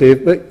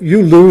negative, but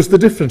you lose the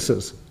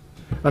differences.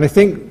 And I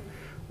think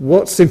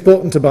what's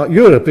important about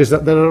Europe is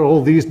that there are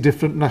all these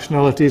different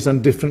nationalities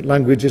and different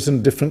languages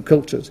and different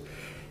cultures.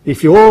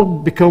 If you all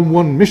become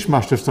one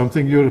mishmash of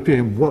something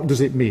European, what does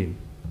it mean?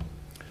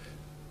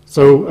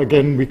 So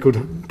again, we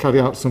could carry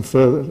out some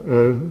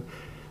further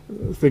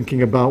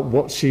thinking about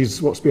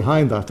what's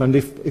behind that. And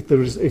if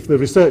the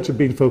research had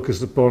been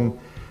focused upon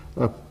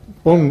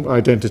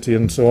identity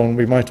and so on,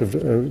 we might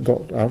have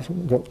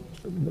got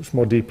much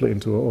more deeply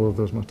into all of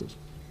those matters.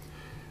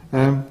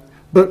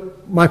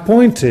 But my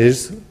point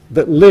is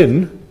that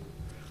Lynn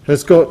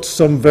has got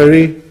some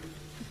very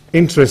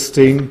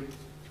interesting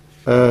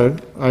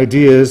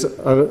ideas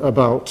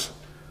about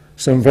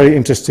some very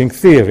interesting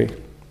theory.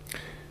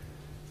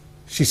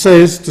 She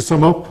says, to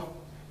sum up,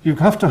 you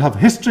have to have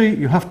history,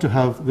 you have to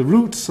have the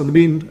roots, and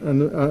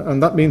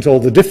that means all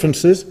the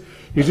differences.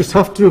 You just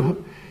have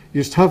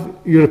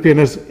European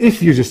as,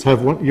 if you just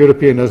have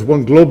European as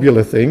one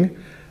globular thing.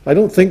 I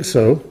don't think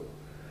so.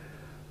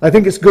 I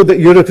think it's good that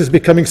Europe is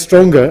becoming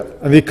stronger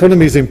and the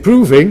economy is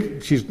improving.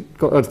 She's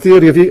got a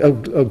theory of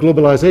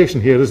globalization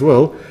here as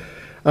well.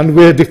 And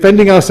we're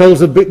defending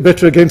ourselves a bit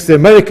better against the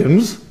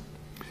Americans.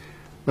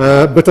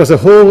 But as a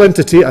whole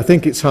entity, I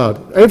think it's hard.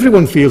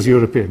 Everyone feels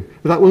European,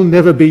 but that will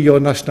never be your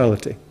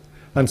nationality.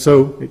 And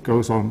so it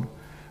goes on.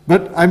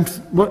 But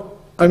what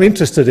I'm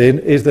interested in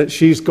is that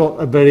she's got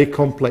a very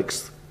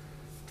complex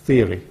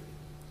theory,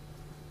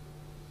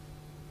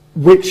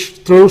 which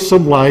throws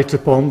some light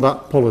upon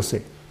that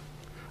policy,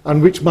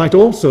 and which might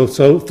also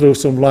throw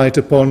some light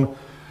upon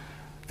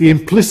the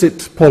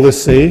implicit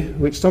policy,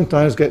 which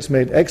sometimes gets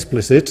made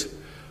explicit,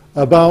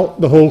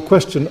 about the whole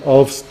question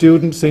of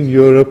students in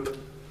Europe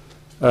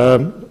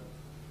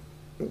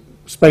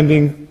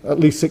spending at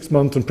least 6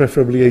 months and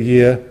preferably a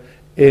year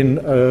in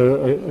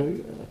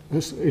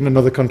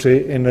another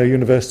country, in a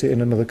university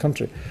in another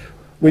country,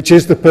 which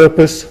is the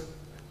purpose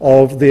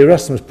of the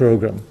Erasmus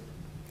programme.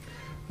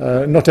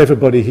 Not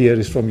everybody here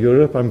is from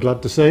Europe, I'm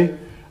glad to say,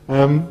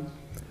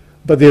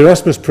 but the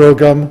Erasmus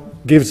programme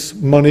gives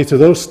money to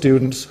those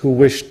students who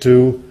wish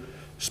to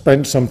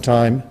spend some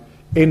time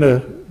in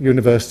a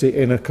university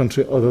in a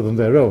country other than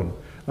their own.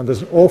 and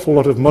there's an awful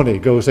lot of money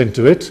goes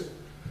into it.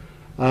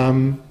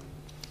 And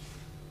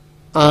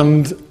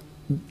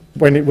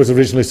when it was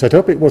originally set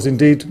up, it was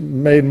indeed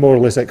made more or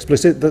less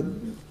explicit that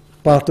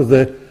part of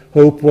the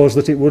hope was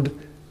that it would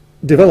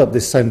develop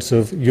this sense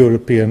of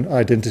European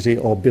identity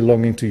or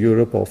belonging to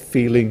Europe or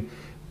feeling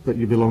that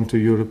you belong to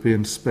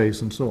European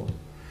space and so on.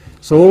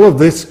 So all of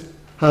this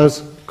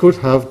could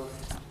have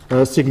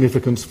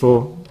significance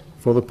for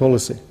the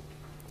policy.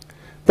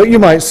 But you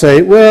might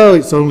say, well,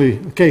 it's only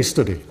a case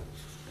study.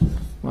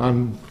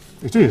 And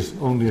it is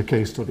only a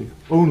case study,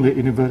 only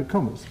in inverted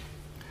commas.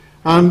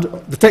 And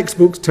the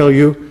textbooks tell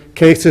you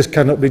cases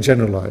cannot be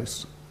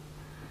generalized.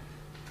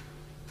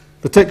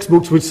 The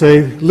textbooks would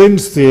say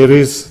Lynn's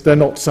theories, they're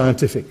not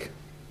scientific.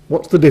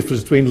 What's the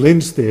difference between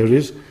Lynn's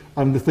theories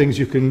and the things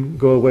you can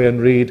go away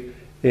and read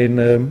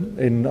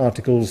in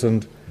articles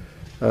and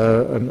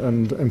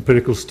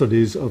empirical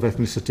studies of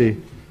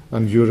ethnicity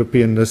and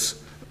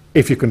Europeanness,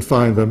 if you can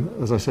find them,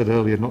 as I said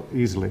earlier, not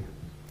easily.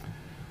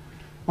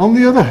 On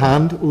the other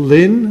hand,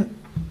 Lynn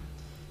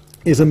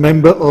is a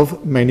member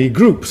of many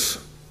groups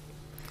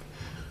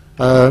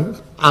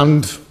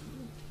and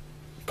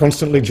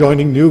constantly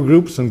joining new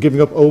groups and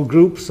giving up old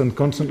groups and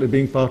constantly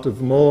being part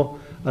of more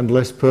and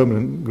less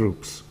permanent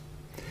groups,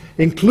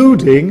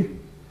 including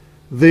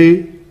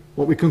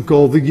what we can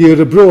call the year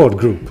abroad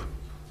group.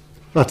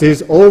 That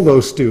is, all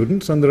those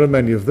students, and there are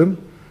many of them,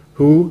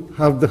 who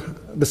have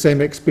the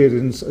same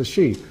experience as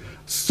she,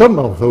 some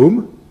of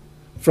whom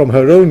from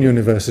her own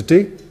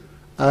university,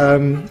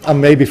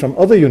 and maybe from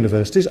other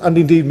universities, and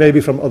indeed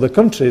maybe from other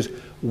countries.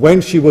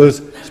 When she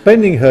was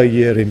spending her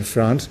year in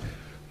France,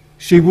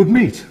 she would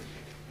meet.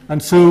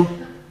 And so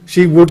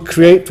she would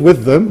create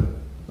with them,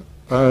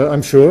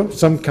 I'm sure,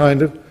 some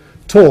kind of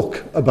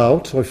talk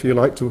about, or if you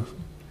like to,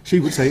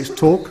 she would say it's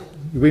talk,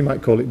 we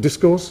might call it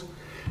discourse,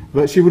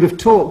 but she would have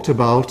talked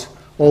about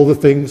all the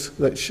things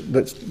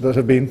that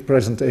have been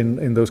present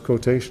in those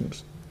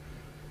quotations.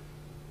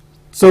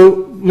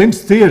 So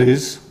Lynn's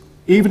theories,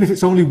 even if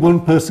it's only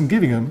one person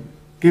giving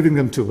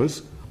them to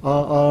us,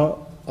 are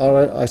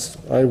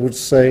I would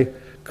say,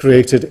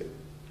 created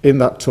in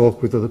that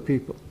talk with other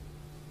people.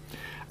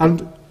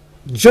 And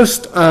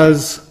just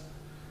as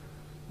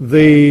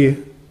the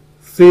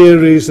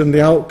theories and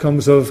the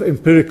outcomes of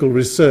empirical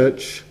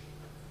research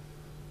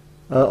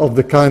of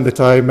the kind that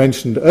I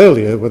mentioned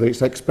earlier, whether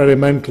it's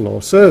experimental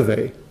or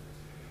survey,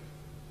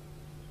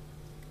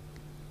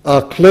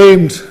 are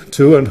claimed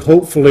to and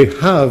hopefully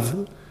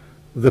have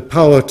the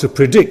power to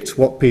predict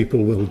what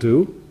people will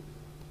do.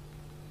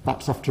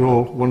 That's, after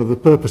all, one of the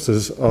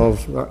purposes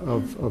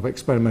of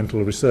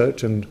experimental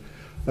research and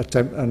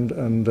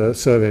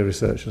survey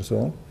research and so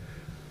on.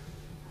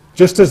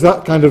 Just as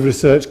that kind of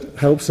research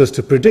helps us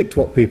to predict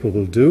what people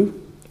will do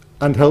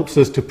and helps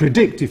us to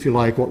predict, if you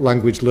like, what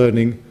language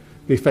learning,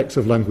 the effects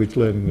of language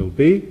learning will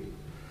be,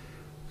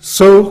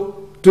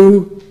 so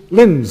do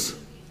Lynn's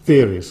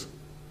theories.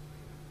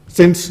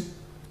 Since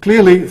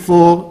clearly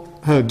for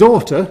her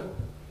daughter,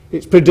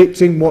 it's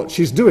predicting what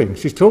she's doing.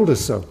 She's told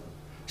us so.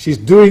 She's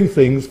doing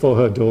things for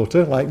her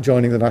daughter, like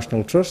joining the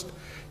National Trust.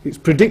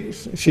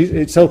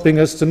 It's helping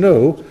us to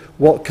know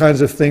what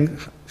kinds of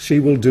things she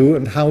will do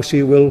and how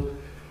she will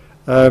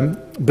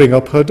bring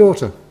up her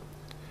daughter.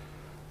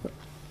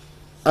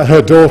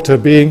 Her daughter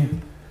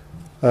being,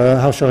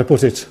 how shall I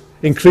put it,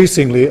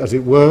 increasingly, as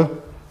it were,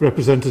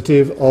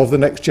 representative of the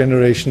next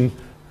generation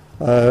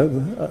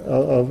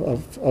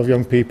of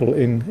young people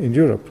in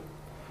Europe.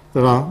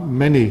 There are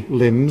many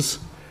Lynns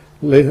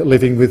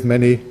living with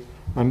many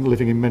and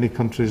living in many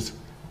countries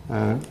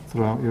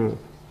throughout Europe.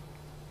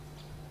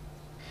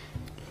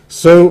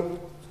 So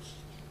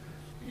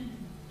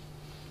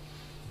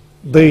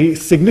the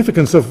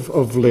significance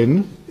of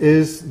Lynn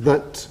is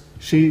that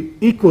she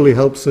equally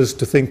helps us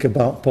to think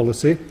about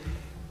policy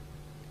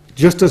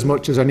just as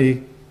much as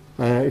any,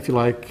 if you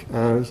like,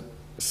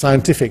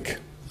 scientific,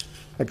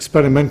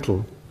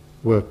 experimental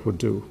work would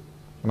do.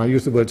 And I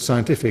use the word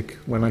scientific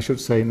when I should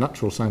say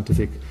natural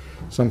scientific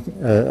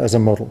as a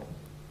model.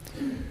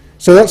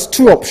 So that's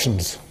two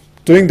options: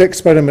 doing the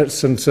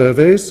experiments and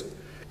surveys,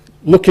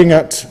 looking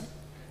at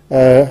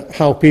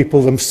how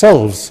people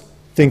themselves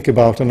think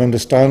about and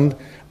understand,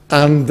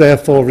 and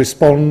therefore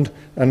respond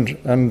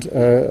and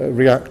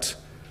react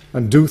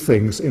and do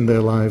things in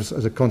their lives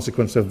as a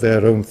consequence of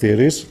their own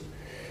theories.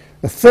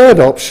 A third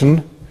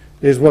option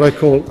is what I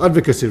call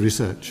advocacy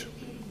research.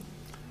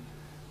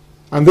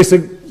 And this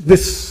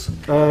is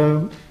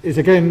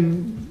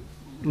again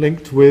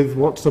linked with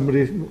what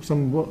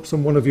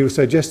someone of you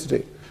said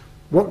yesterday.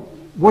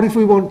 What if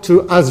we want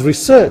to, as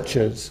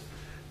researchers,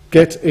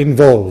 get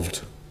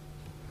involved?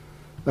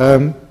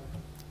 Well,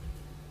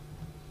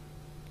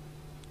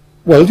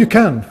 you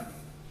can.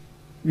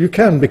 You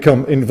can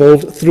become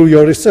involved through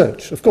your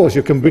research. Of course,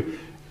 you can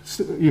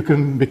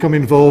become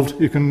involved.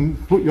 You can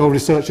put your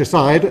research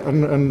aside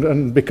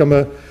and become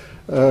an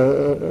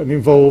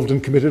involved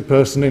and committed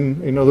person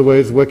in other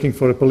ways, working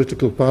for a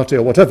political party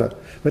or whatever.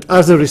 But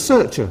as a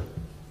researcher,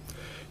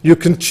 you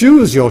can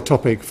choose your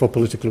topic for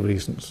political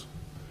reasons.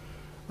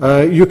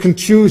 You can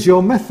choose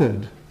your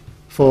method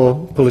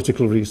for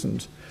political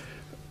reasons,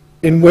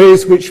 in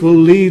ways which will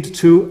lead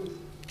to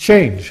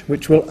change,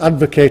 which will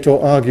advocate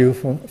or argue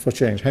for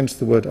change, hence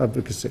the word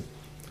advocacy.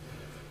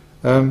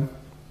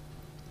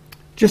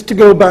 Just to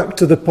go back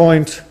to the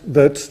point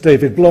that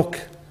David Block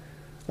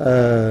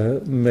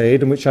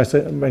made, and which I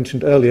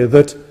mentioned earlier,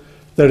 that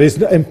there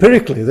is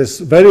empirically,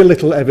 there's very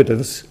little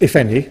evidence, if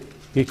any,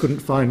 he couldn't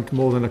find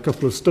more than a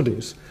couple of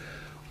studies,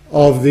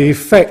 of the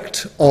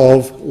effect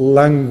of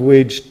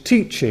language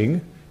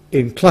teaching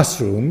in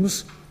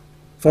classrooms,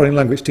 foreign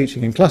language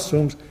teaching in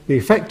classrooms, the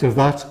effect of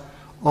that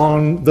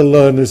on the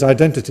learners'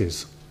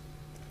 identities.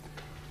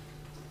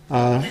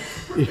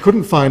 He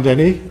couldn't find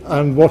any,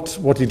 and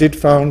what he did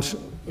found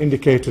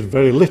indicated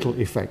very little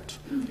effect.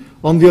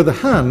 On the other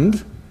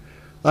hand,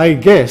 I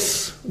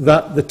guess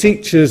that the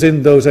teachers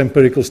in those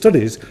empirical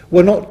studies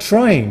were not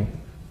trying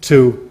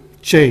to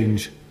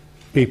change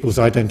people's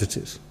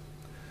identities.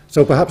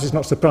 So perhaps it's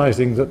not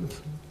surprising that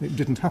it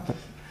didn't happen.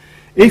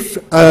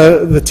 If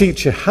the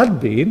teacher had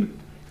been,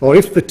 or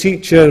if the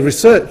teacher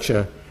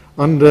researcher,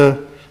 under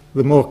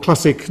the more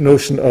classic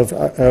notion of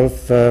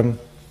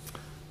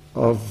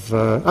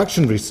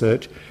action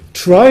research,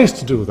 tries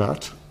to do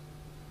that,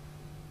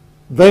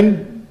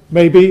 then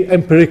maybe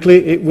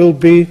empirically it will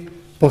be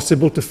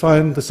possible to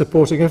find the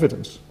supporting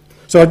evidence.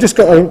 So I've just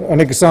got an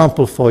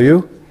example for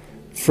you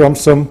from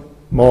some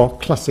more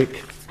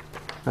classic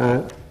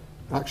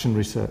action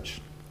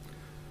research.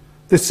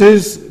 This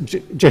is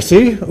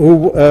Jessie,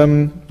 who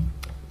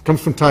comes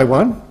from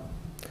Taiwan,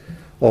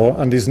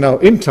 and is now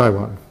in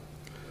Taiwan.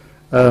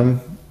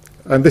 And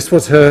this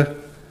was her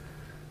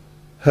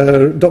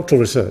doctoral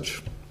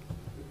research.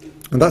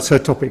 And that's her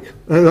topic,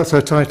 that's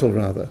her title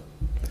rather.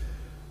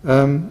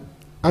 And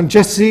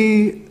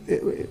Jessie,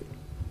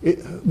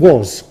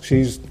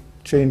 she's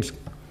changed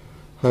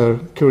her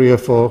career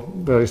for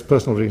various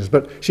personal reasons,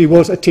 but she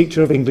was a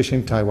teacher of English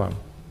in Taiwan.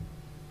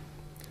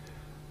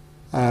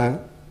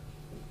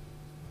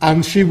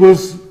 And she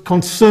was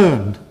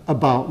concerned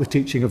about the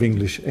teaching of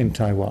English in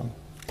Taiwan,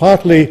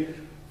 partly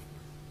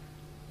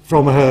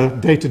from her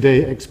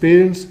day-to-day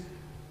experience,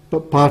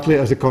 but partly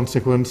as a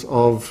consequence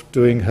of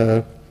doing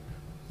her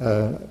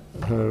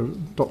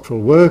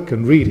doctoral work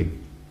and reading.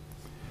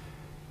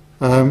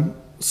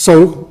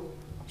 So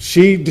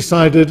she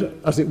decided,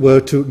 as it were,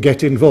 to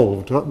get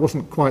involved. That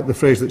wasn't quite the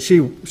phrase that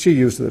she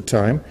used at the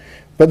time,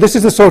 but this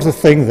is the sort of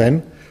thing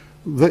then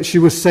that she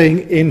was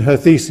saying in her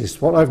thesis.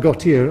 What I've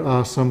got here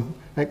are some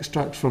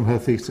extracts from her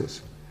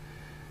thesis,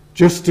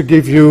 just to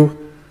give you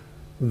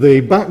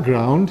the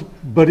background,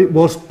 but it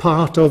was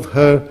part of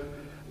her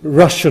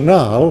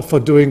rationale for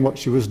doing what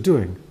she was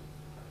doing.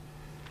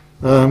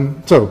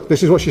 So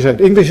this is what she said.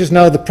 English is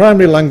now the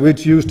primary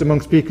language used among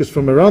speakers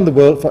from around the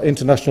world for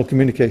international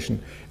communication.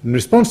 In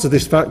response to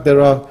this fact, there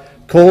are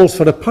calls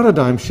for a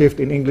paradigm shift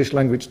in English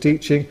language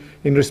teaching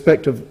in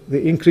respect of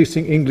the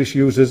increasing English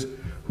users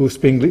who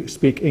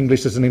speak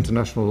English as an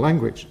international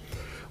language.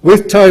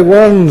 With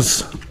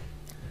Taiwan's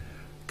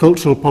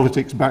cultural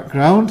politics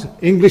background,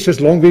 English has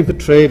long been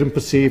portrayed and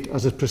perceived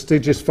as a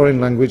prestigious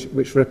foreign language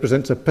which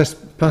represents a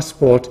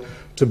passport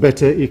to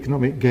better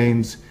economic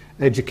gains,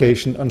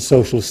 education and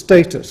social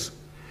status.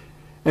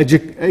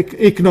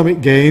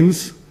 Economic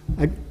gains,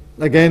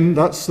 again,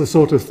 that's the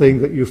sort of thing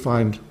that you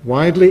find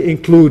widely,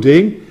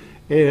 including,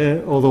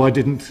 although I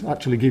didn't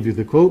actually give you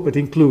the quote, but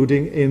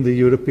including in the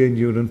European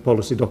Union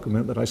policy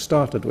document that I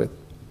started with.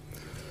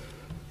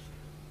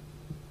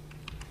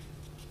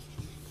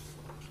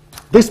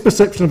 This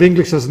perception of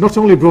English has not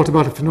only brought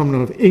about a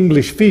phenomenon of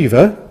English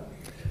fever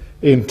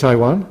in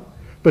Taiwan,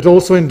 but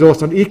also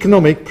endorsed an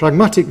economic,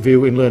 pragmatic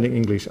view in learning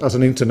English as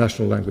an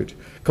international language.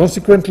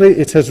 Consequently,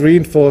 it has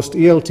reinforced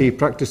ELT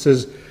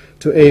practices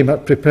to aim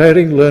at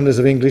preparing learners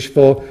of English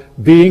for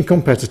being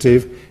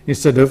competitive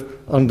instead of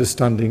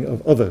understanding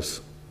of others.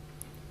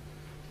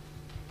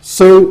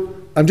 So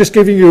I'm just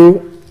giving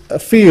you a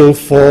feel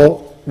for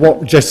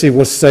what Jessie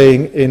was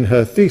saying in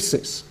her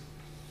thesis.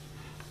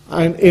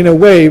 And in a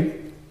way,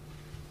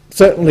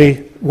 certainly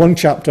one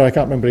chapter, I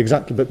can't remember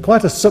exactly, but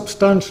quite a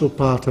substantial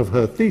part of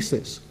her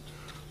thesis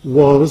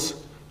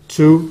was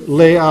to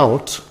lay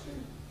out,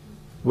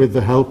 with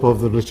the help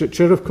of the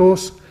literature, of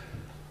course,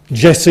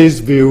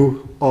 Jessie's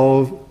view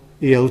of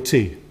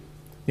ELT,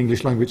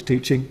 English language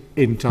teaching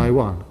in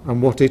Taiwan,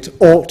 and what it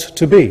ought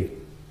to be.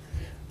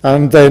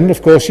 And then,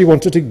 of course, she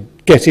wanted to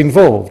get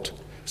involved.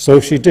 So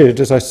she did,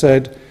 as I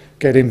said,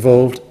 get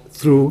involved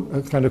through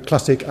a kind of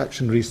classic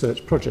action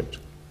research project.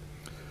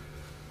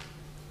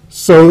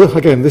 So,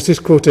 again, this is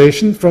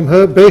quotation from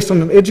her, based on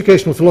an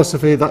educational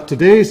philosophy that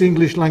today's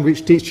English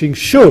language teaching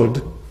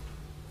should,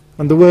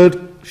 and the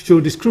word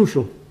should is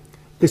crucial,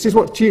 this is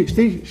what she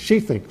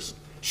thinks,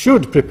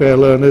 should prepare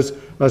learners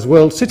as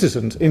world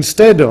citizens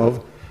instead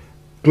of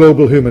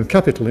global human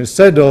capital,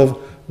 instead of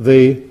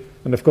the,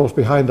 and of course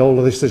behind all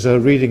of this is a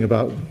reading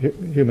about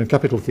human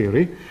capital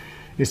theory,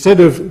 instead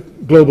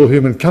of global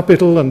human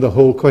capital and the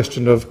whole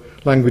question of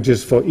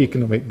languages for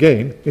economic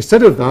gain,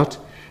 instead of that,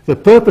 the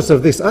purpose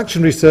of this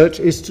action research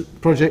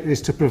project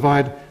is to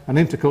provide an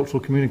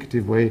intercultural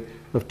communicative way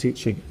of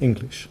teaching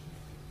English.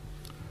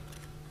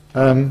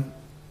 And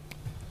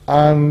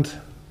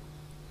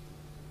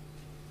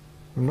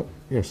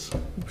yes,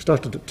 we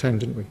started at 10,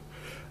 didn't we?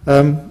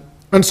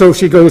 And so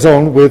she goes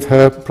on with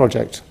her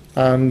project,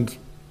 and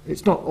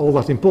it's not all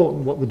that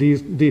important what the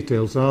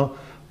details are,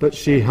 but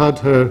she had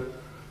her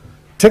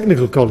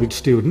technical college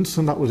students,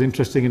 and that was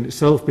interesting in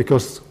itself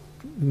because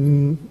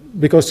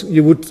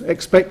you would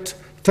expect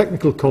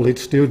technical college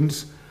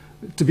students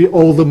to be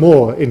all the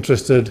more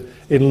interested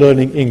in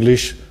learning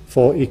English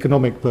for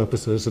economic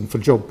purposes and for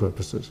job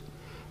purposes.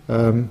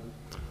 And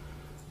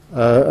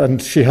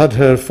she had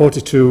her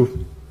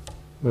 42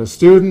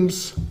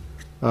 students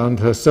and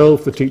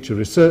herself, the teacher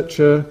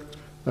researcher,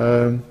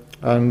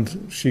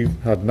 and she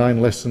had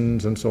 9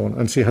 lessons and so on,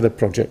 and she had a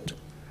project,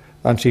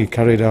 and she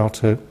carried out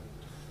her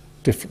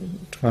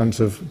different kinds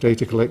of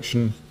data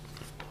collection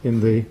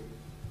in the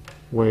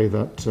way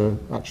that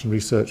action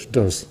research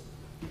does.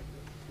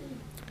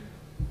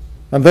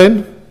 And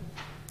then,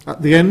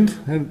 at the end,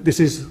 and this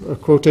is a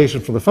quotation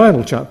from the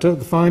final chapter,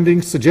 the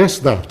findings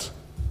suggest that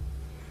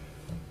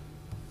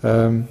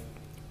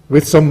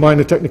with some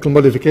minor technical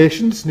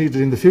modifications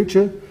needed in the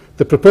future,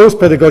 the proposed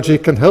pedagogy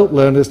can help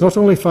learners not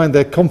only find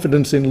their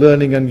confidence in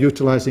learning and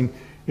utilising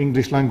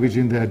English language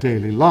in their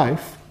daily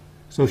life,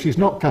 so she's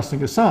not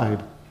casting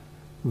aside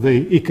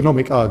the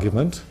economic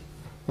argument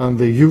and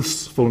the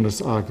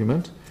usefulness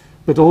argument,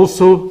 but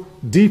also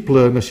deep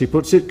learn, as she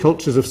puts it,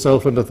 cultures of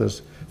self and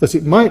others. Thus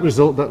it might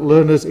result that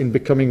learners in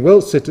becoming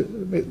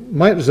it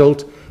might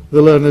result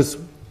the learners,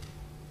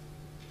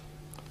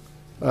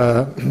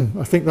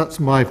 I think that's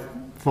my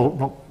fault,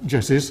 not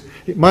Jess's,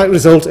 it might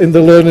result in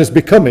the learners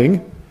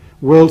becoming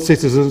world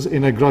citizens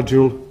in a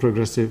gradual,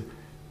 progressive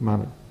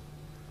manner.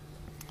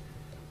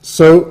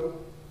 So,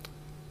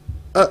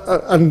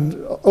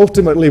 and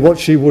ultimately what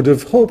she would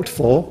have hoped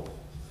for,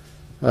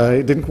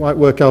 it didn't quite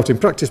work out in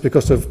practice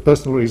because of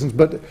personal reasons,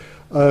 but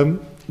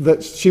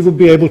that she would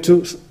be able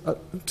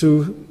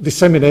to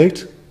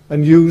disseminate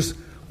and use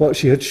what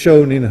she had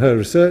shown in her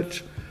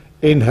research,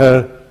 in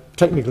her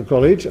technical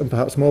college, and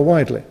perhaps more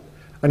widely.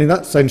 And in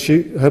that sense,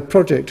 her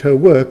project, her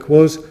work,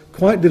 was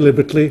quite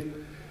deliberately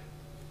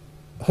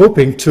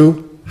hoping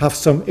to have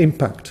some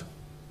impact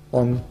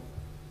on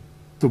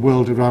the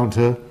world around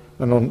her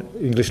and on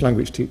English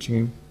language teaching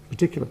in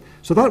particular.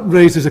 So that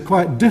raises a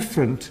quite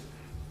different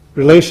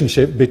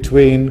relationship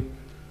between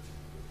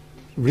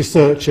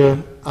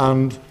researcher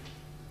and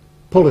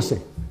policy.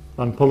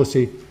 And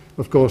policy,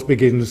 of course,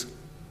 begins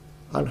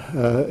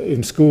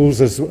in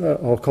schools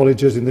or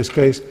colleges in this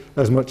case,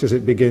 as much as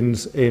it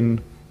begins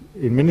in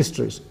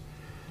ministries.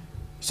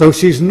 So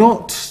she's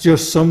not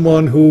just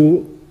someone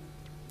who,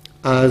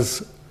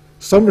 as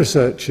some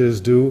researchers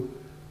do,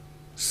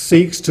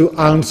 seeks to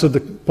answer the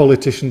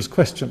politicians'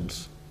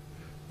 questions,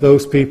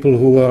 those people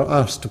who are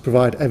asked to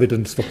provide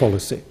evidence for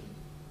policy.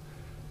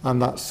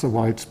 And that's a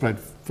widespread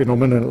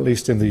phenomenon, at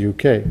least in the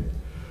UK.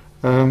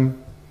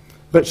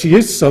 But she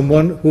is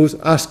someone who's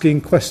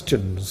asking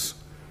questions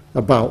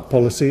about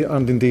policy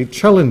and indeed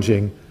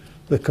challenging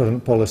the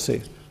current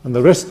policy. And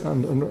the rest,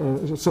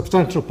 and a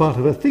substantial part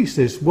of her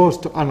thesis was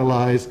to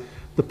analyse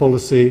the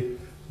policy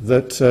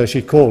that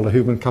she called a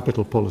human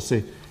capital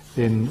policy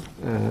in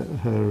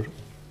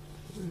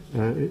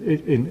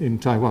in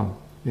Taiwan,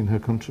 in her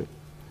country.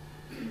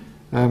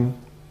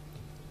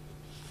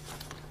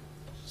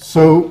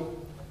 So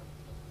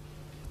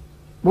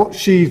what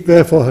she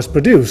therefore has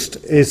produced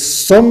is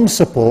some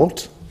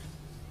support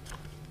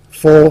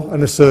for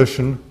an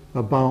assertion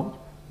about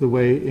the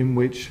way in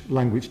which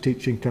language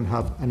teaching can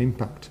have an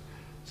impact.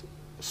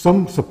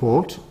 Some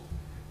support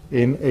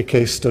in a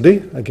case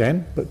study,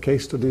 again, but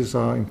case studies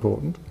are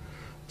important.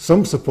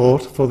 Some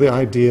support for the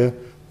idea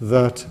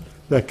that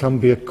there can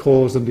be a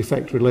cause and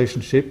effect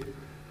relationship,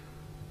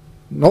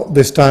 not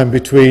this time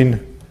between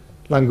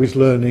language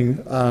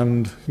learning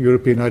and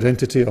European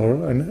identity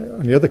or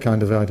any other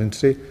kind of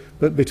identity,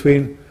 but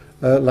between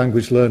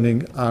language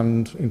learning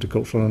and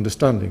intercultural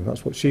understanding.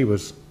 That's what she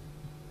was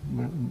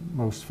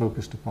most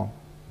focused upon.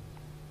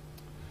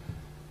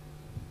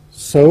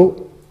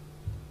 So,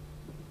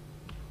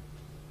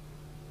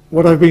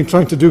 what I've been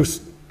trying to do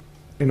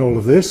in all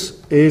of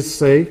this is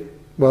say,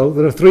 well,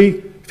 there are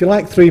three, if you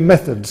like, three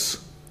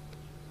methods,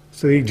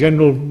 three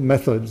general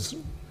methods.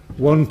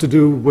 One to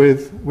do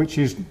with, which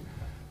is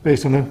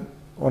based on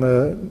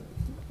a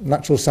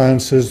natural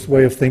sciences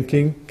way of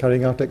thinking,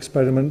 carrying out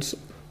experiments,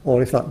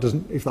 or if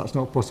that's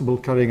not possible,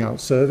 carrying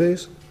out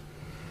surveys.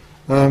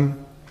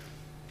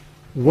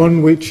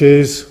 One which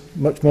is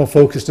much more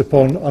focused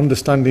upon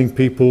understanding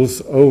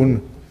people's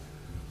own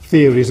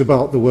theories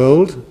about the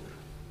world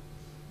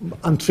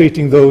and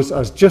treating those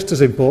as just as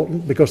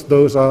important, because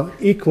those are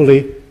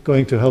equally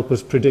going to help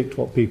us predict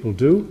what people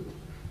do,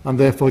 and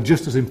therefore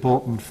just as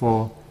important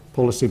for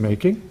policy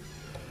making.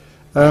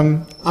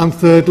 And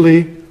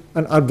thirdly,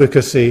 an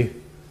advocacy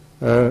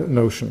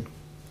notion,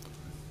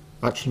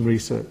 action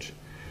research.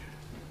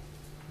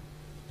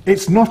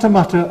 It's not a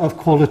matter of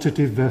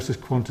qualitative versus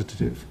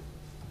quantitative.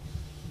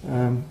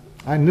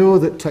 I know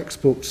that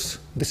textbooks,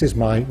 this is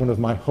one of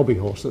my hobby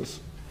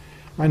horses,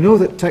 I know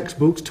that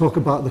textbooks talk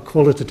about the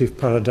qualitative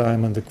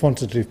paradigm and the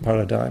quantitative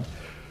paradigm,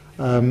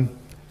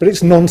 but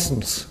it's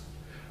nonsense.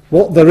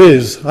 What there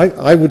is,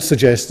 I would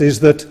suggest, is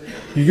that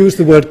you use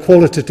the word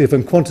qualitative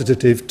and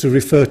quantitative to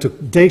refer to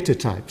data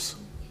types.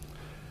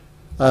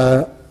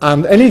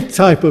 And any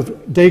type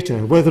of data,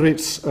 whether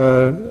it's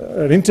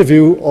an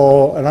interview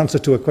or an answer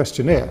to a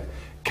questionnaire,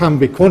 can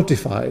be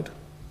quantified.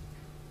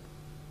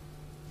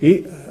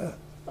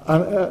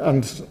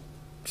 And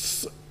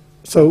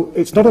so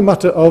it's not a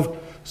matter of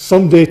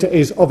some data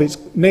is of its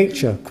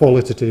nature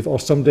qualitative or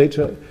some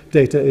data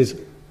is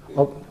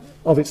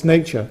of its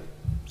nature.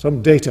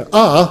 Some data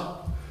are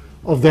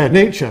of their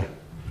nature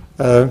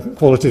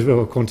qualitative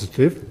or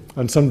quantitative,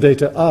 and some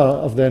data are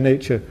of their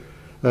nature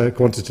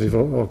quantitative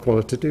or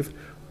qualitative,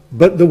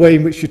 but the way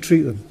in which you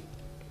treat them.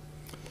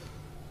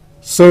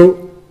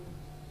 So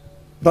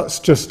that's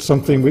just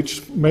something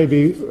which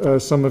maybe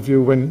some of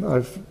you, when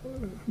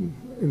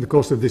in the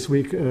course of this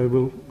week,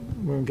 will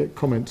get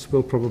comments,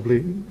 will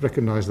probably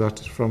recognise that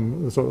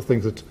from the sort of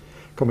things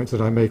comments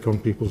that I make on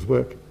people's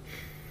work.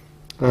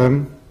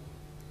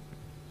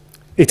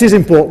 It is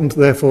important,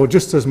 therefore,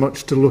 just as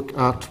much to look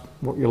at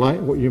what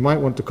you might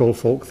want to call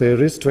folk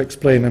theories, to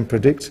explain and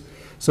predict.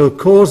 So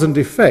cause and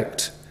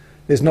effect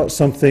is not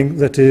something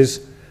that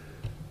is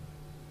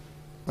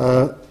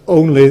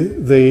only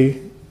the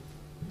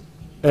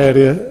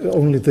area,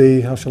 only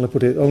the, how shall I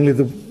put it, only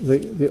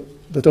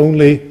that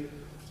only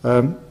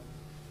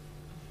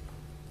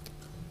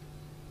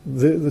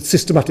the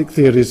systematic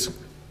theories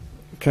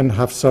can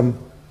have something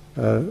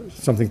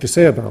to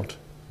say about.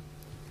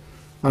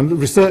 And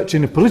research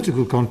in a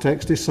political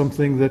context is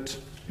something that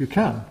you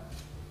can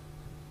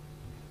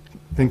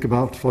think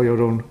about for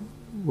your own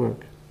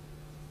work.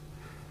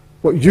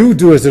 What you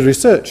do as a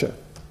researcher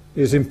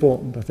is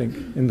important, I think,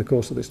 in the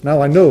course of this.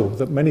 Now, I know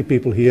that many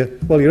people here,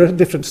 well, you're at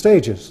different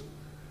stages.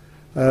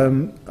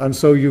 And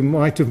so you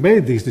might have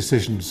made these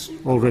decisions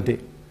already.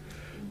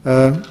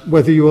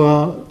 Whether you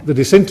are the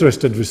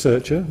disinterested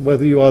researcher,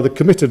 whether you are the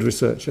committed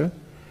researcher,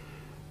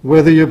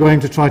 whether you're going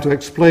to try to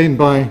explain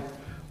by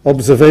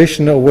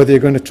observation or whether you're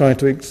going to try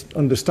to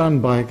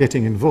understand by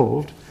getting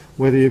involved,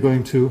 whether you're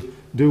going to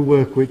do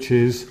work which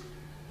is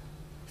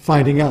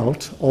finding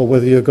out or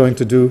whether you're going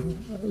to do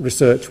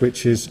research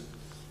which is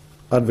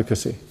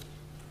advocacy.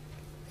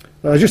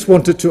 I just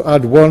wanted to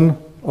add one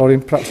or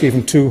perhaps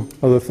even two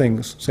other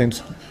things,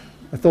 since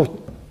I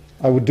thought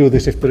I would do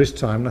this if there is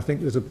time, and I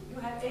think there's a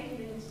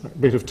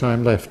bit of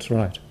time left,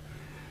 right.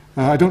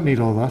 I don't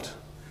need all that.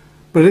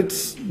 But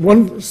it's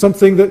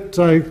something that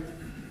I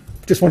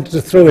just wanted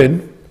to throw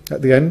in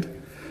at the end.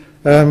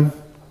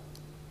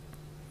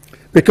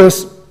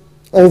 Because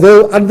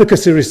although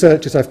advocacy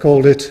research, as I've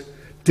called it,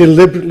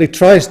 deliberately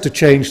tries to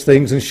change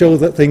things and show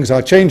that things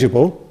are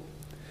changeable,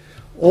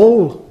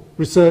 all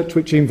research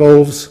which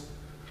involves,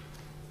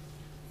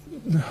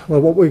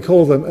 well, what we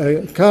call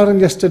them, Karen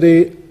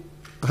yesterday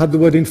had the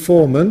word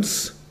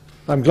informants.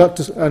 I'm glad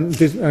to,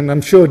 and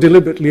I'm sure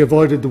deliberately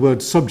avoided the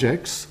word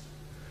subjects.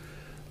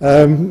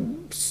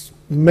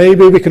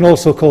 Maybe we can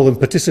also call them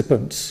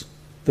participants,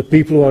 the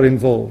people who are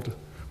involved.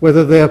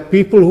 Whether they are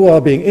people who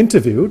are being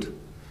interviewed,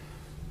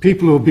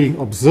 people who are being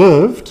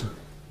observed,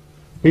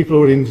 people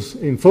who are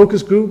in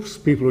focus groups,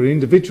 people who are in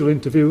individual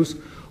interviews,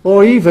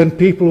 or even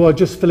people who are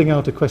just filling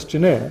out a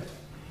questionnaire.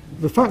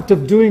 The fact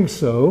of doing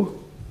so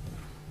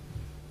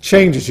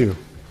changes you,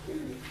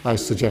 I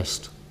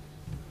suggest.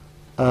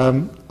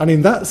 And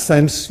in that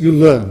sense, you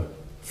learn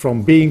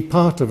from being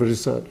part of a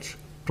research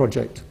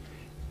project,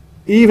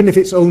 even if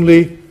it's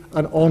only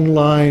an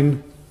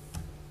online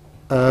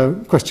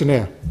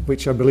questionnaire,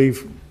 which I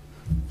believe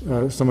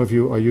some of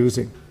you are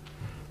using.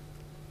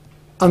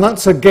 And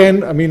that's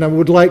again, I mean, I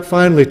would like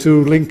finally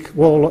to link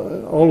all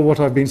of what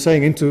I've been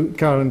saying into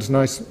Karen's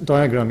nice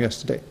diagram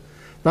yesterday.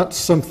 That's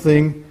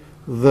something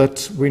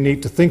that we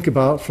need to think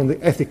about from the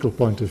ethical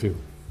point of view.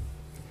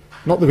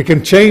 Not that we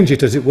can change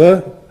it, as it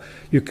were.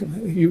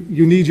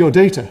 You need your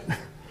data.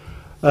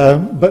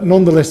 But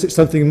nonetheless, it's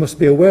something you must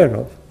be aware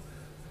of.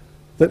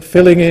 That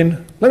filling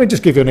in, let me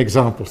just give you an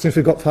example, since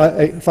we've got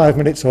 5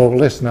 minutes or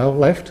less now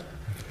left.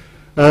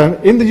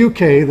 In the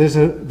UK, there's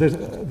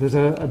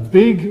a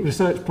big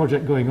research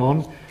project going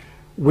on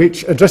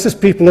which addresses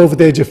people over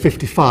the age of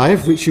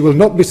 55, which you will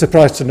not be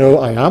surprised to know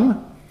I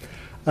am,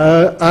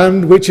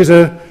 and which is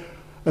a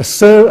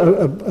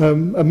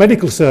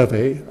medical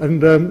survey,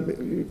 and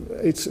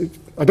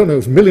I don't know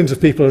if millions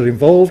of people are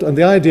involved, and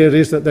the idea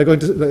is that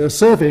they're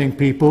surveying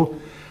people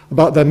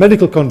about their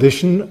medical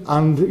condition,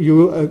 and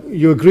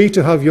you agree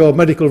to have your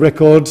medical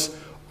records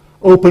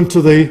open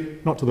to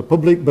not to the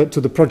public, but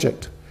to the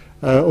project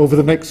over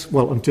the next,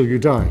 well, until you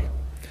die.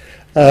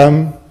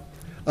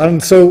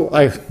 And so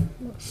I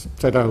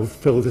said I'll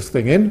fill this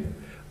thing in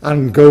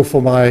and go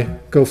for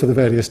the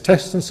various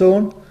tests and so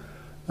on.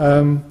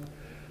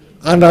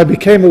 And I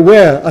became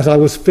aware as I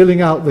was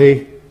filling out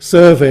the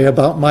survey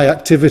about my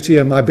activity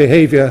and my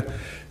behaviour,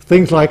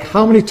 things like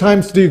how many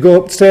times do you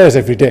go upstairs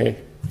every day?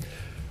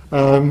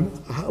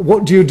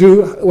 What do you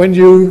do when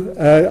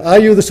are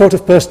you the sort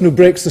of person who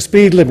breaks the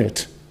speed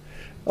limit?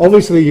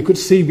 obviously you could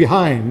see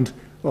behind,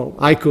 well,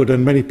 I could,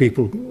 and many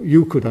people,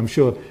 you could, I'm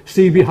sure,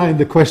 see behind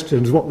the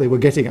questions what they were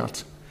getting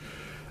at.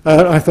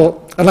 I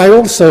thought, and I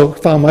also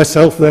found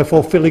myself,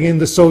 therefore, filling in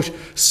the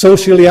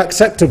socially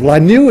acceptable. I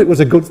knew it was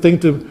a good thing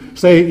to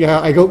say, yeah,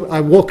 I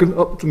walk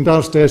up and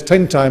downstairs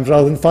 10 times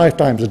rather than 5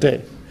 times a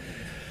day.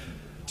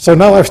 So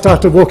now I've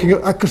started walking,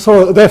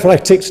 so therefore I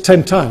ticked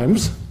 10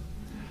 times,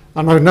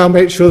 and I've now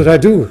made sure that I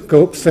do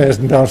go upstairs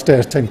and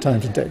downstairs 10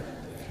 times a day.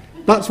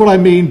 That's what I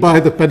mean by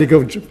the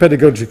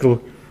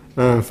pedagogical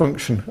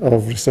function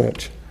of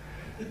research.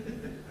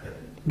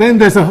 Then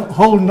there's a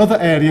whole other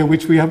area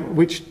which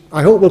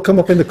I hope will come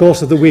up in the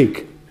course of the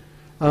week,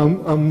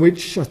 and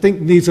which I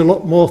think needs a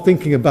lot more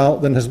thinking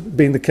about than has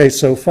been the case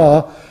so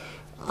far,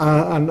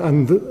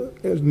 and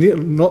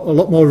not a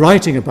lot more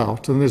writing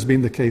about than has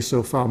been the case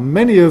so far.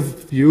 Many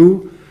of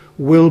you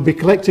will be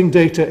collecting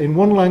data in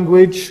one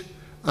language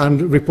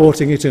and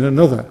reporting it in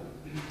another.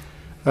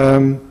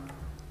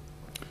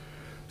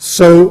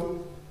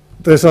 So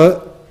there's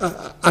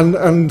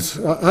and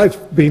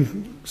I've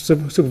been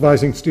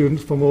supervising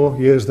students for more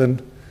years than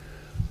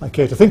I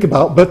care to think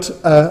about, but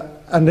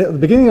and at the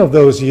beginning of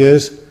those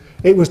years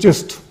it was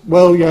just,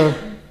 well, yeah,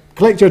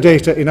 collect your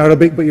data in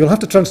Arabic, but you'll have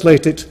to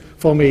translate it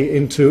for me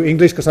into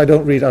English because I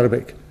don't read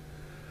Arabic.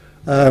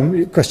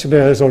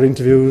 Questionnaires or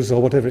interviews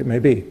or whatever it may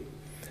be.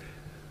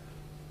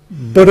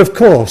 But of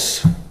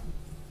course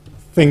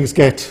things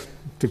get,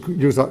 to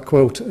use that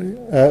quote,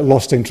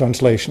 lost in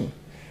translation.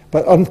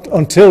 But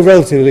until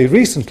relatively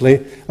recently,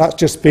 that's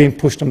just been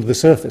pushed under the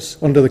surface,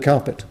 under the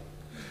carpet.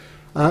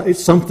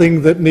 It's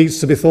something that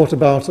needs to be thought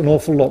about an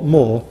awful lot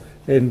more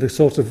in the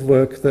sort of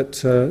work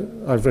that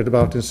I've read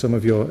about in some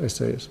of your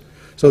essays.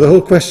 So the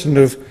whole question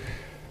of,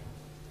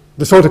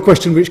 the sort of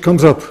question which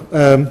comes up,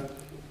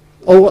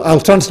 oh, I'll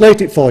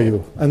translate it for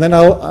you, and then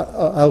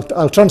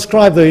I'll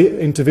transcribe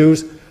the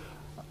interviews,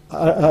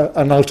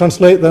 and I'll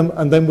translate them,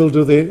 and then we'll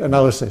do the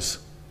analysis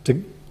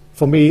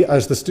for me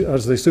as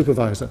the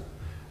supervisor.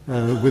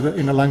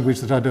 In a language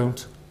that I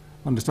don't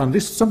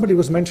understand. Somebody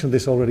mentioned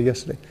this already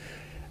yesterday.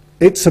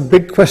 It's a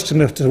big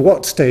question as to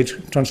what stage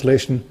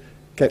translation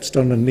gets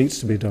done and needs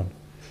to be done.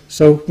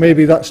 So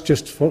maybe that's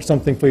just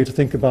something for you to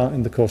think about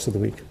in the course of the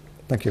week.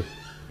 Thank you.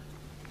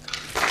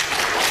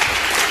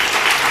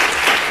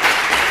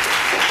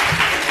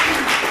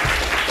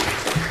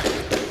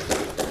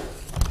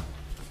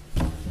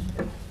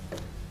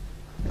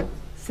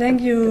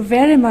 Thank you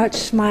very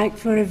much, Mike,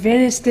 for a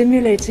very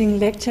stimulating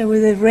lecture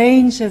with a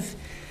range of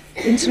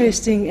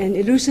interesting and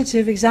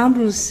illustrative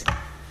examples.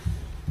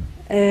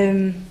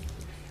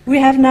 We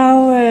have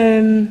now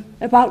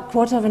about a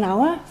quarter of an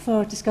hour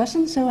for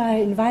discussion, so I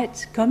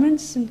invite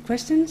comments and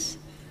questions.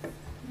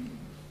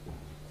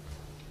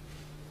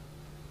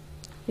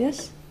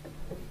 Yes?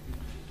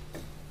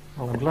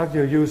 Well, I'm glad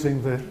you're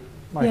using the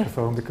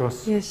microphone,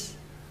 because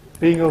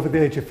being over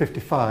the age of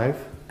 55,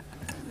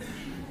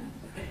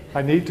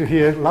 I need to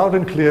hear loud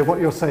and clear what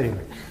you're saying.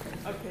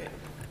 Okay.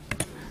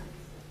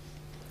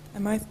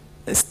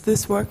 Is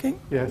this working?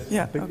 Yes.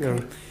 Yeah.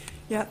 Okay.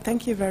 Yeah.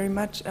 Thank you very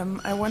much.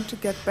 I want to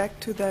get back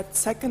to that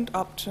second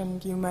option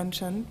you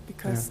mentioned,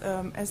 because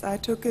as I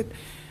took it,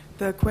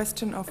 the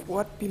question of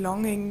what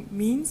belonging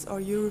means,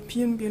 or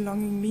European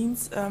belonging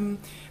means,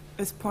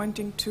 is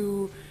pointing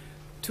to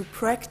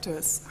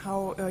practice,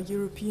 how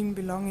European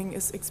belonging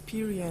is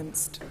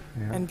experienced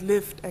and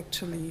lived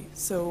actually.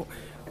 So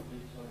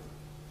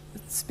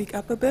speak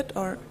up a bit,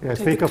 or take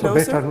speak it up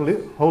closer? a bit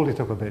and hold it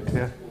up a bit.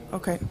 Yeah.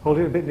 Okay. Hold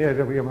it a bit near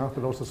your mouth,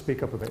 and also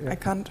speak up a bit. Yeah? I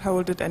can't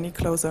hold it any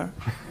closer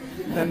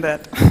than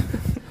that,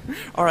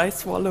 or I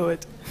swallow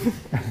it.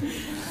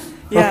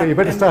 Okay, you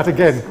better start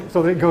again,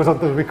 so that it goes on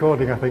to the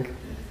recording, I think.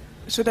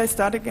 Should I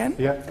start again?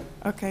 Yeah.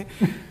 Okay.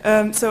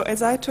 So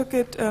as I took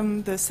it,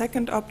 the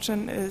second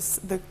option is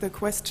the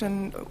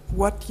question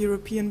what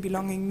European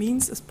belonging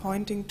means is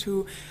pointing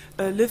to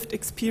lived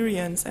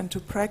experience and to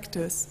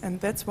practice. And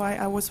that's why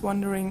I was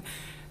wondering,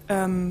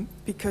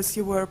 because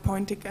you were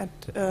pointing at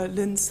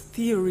Lynn's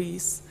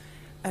theories,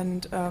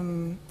 and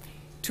and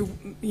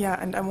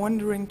I'm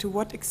wondering to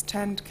what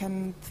extent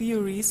can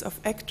theories of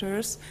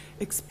actors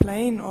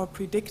explain or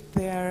predict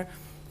their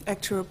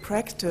actual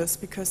practice,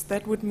 because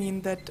that would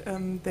mean that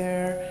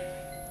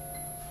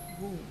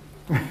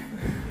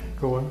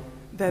Go on.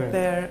 that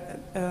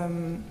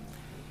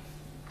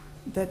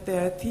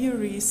their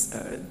theories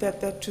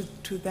that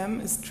to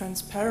them is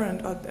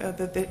transparent, or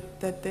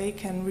that they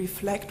can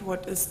reflect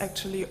what is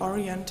actually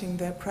orienting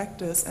their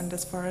practice. And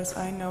as far as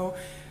I know,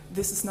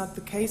 this is not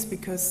the case,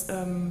 because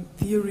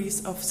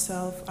theories of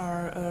self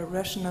are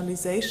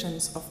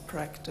rationalizations of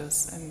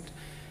practice, and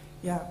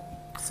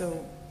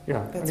so.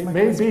 Yeah, and it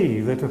may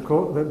be that, of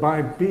course, that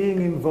by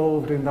being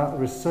involved in that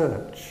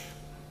research,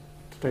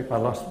 to take my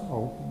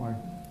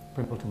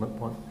penultimate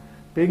point,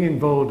 being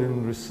involved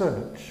in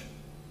research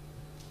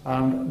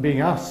and being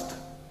asked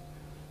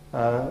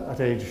at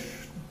age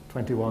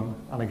 21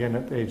 and again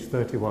at age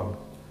 31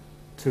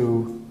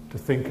 to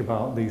think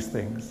about these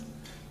things.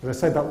 As I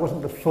said, that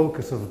wasn't the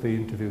focus of the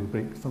interview,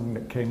 but something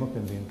that came up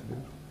in the interview,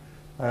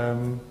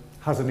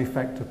 has an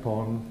effect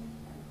upon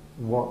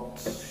what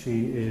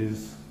she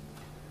is,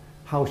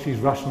 how she's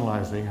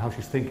rationalizing, how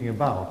she's thinking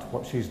about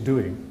what she's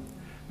doing.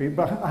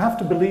 But I have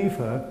to believe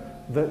her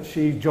that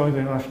she joined the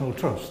International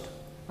Trust.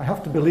 I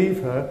have to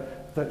believe her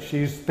that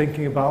she's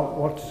thinking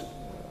about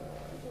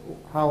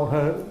how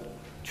her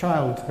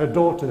child, her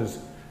daughter's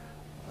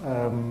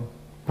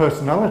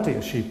personality,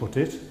 as she put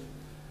it,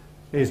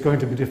 is going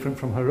to be different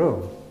from her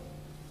own.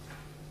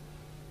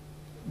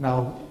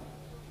 Now,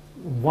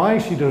 why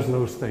she does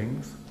those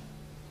things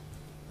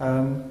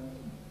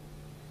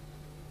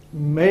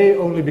may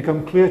only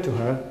become clear to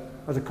her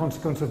as a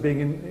consequence of being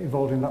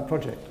involved in that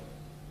project,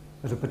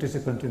 as a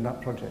participant in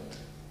that project.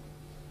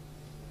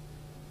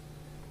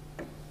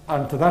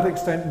 And to that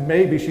extent,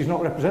 maybe she's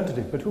not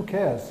representative, but who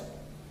cares?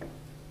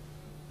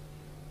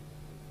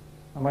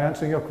 Am I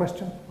answering your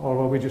question? Or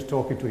are we just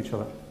talking to each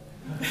other?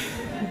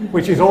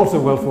 Which is also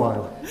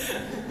worthwhile.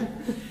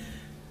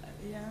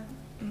 Yeah.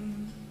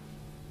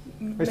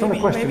 It's not a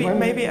question.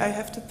 Maybe I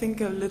have to think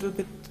a little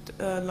bit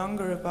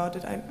longer about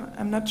it.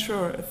 I'm not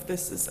sure if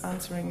this is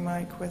answering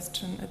my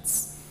question.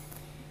 It's...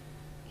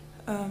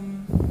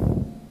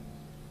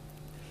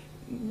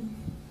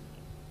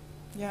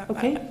 yeah.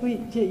 Okay,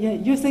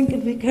 you think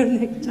that we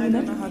connect to I that?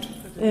 don't know how to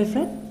put it.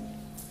 Fred?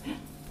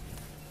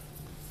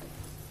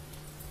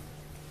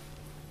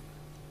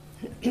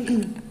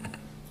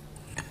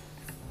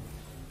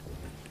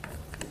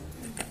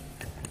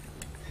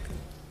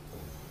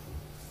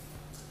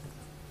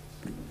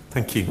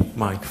 Thank you,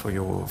 Mike, for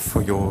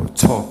your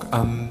talk.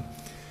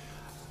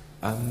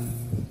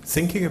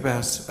 Thinking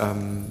about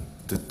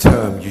the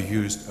term you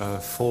used,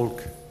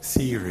 folk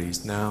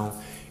theories. Now,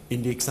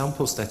 in the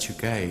examples that you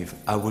gave,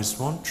 I was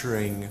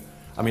wondering.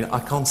 I mean, I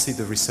can't see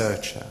the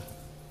researcher,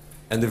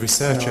 and the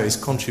researcher is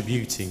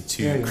contributing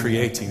to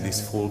creating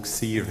this folk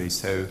theory.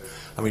 So,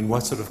 I mean,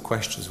 what sort of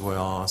questions were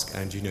asked,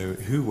 and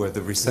who were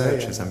the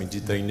researchers? I mean,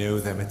 did they know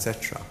them,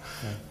 etc.?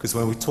 Because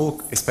when we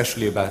talk,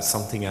 especially about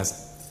something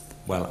as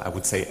well, I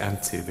would say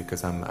empty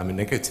because I'm a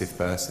negative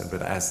person,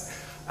 but as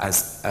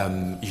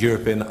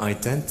European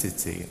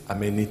identity, I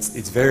mean,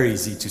 it's very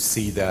easy to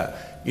see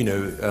that,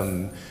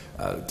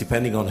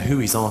 depending on who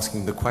is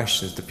asking the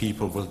questions, the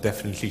people will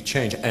definitely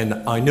change. And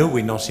I know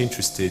we're not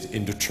interested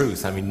in the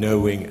truth. I mean,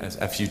 knowing,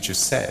 as you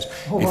just said.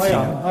 Oh,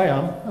 I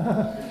am.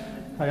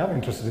 I am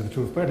interested in the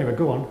truth, but anyway,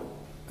 go on.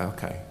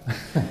 Okay.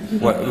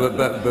 Whatever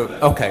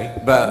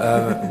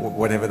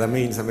that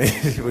means, I mean,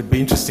 it would be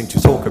interesting to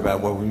talk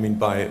about what we mean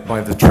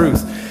by the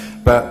truth.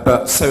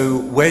 But so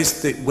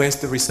where's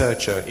the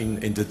researcher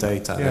in the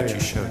data that you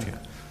showed here?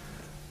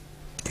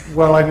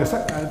 Well,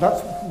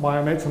 that's why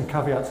I made some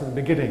caveats at the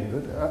beginning,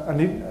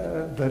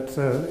 that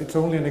it's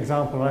only an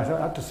example. I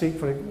had to seek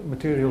for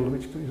material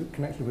which is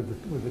connected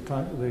with the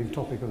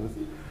topic of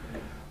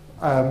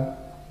the...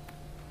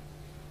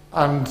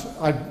 and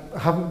I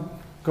haven't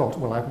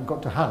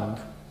got to hand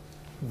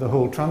the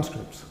whole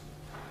transcripts.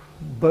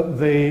 But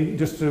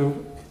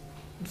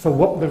so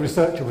what the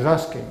researcher was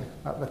asking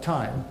at the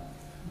time,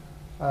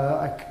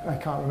 I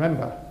can't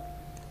remember.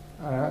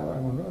 I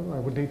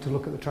would need to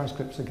look at the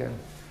transcripts again.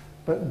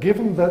 But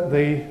given that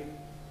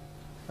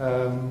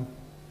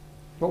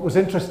what was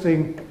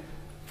interesting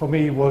for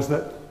me was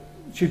that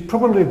she'd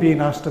probably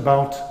been asked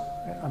about,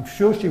 I'm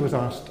sure she was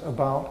asked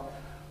about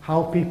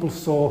how people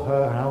saw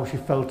her, how she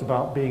felt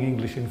about being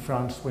English in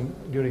France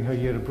during her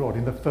year abroad,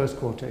 in the first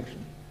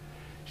quotation.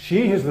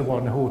 She is the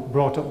one who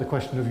brought up the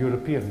question of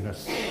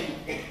Europeanness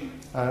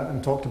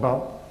and talked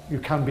about, you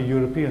can be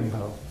European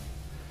though.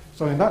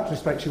 So in that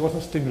respect, she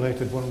wasn't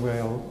stimulated one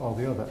way or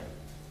the other.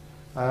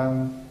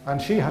 And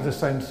she has a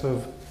sense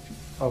of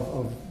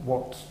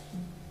what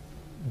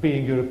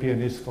being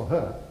European is for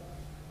her.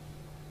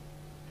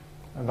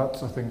 And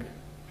that's, I think,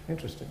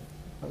 interesting,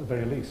 at the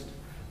very least.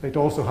 It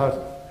also has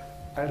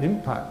an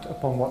impact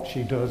upon what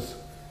she does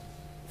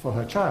for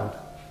her child.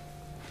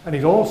 And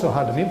it also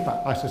had an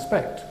impact, I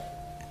suspect,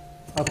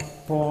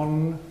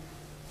 upon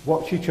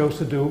what she chose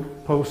to do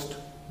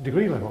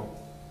post-degree level.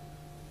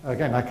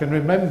 Again, I can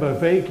remember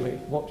vaguely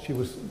what she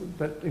was,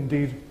 that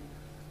indeed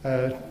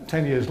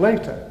 10 years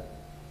later,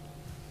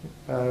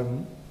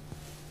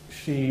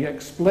 she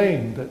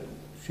explained that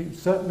she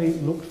certainly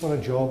looked for a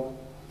job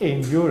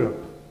in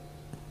Europe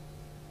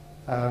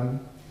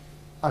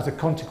as a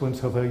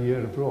consequence of her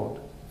year abroad.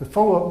 The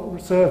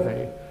follow-up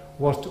survey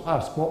was to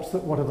ask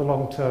what are the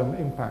long-term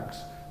impacts,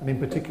 and in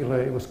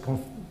particular it was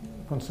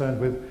concerned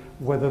with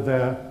whether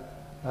their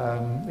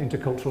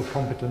intercultural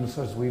competence,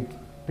 as we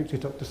picked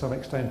it up to some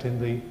extent in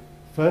the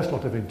first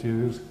lot of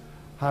interviews,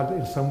 had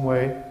in some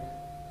way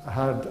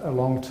had a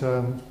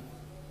long-term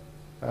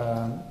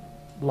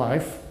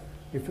life,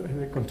 if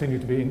it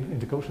continued to be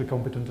interculturally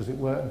competent, as it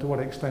were, and to what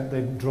extent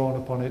they'd drawn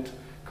upon it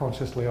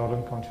consciously or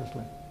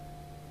unconsciously.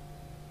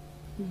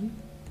 Mm-hmm.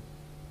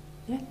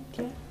 Yeah,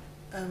 Claire?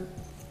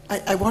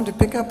 I want to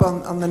pick up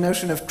on the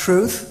notion of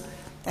truth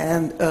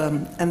and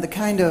the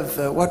kind of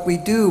what we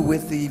do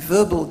with the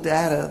verbal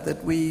data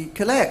that we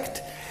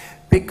collect,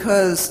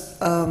 because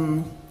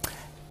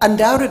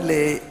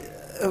undoubtedly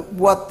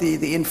what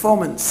the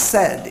informant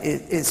said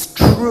is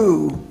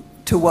true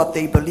to what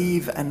they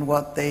believe and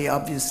what they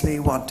obviously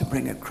want to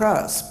bring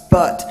across.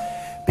 But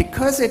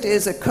because it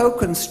is a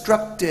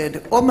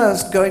co-constructed,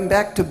 almost going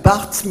back to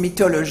Barthes'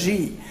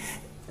 mythology,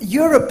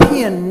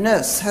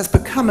 Europeanness has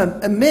become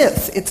a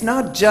myth. It's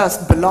not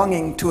just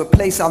belonging to a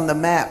place on the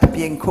map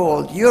being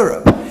called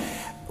Europe.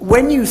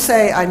 When you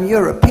say I'm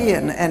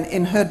European, and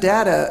in her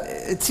data,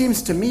 it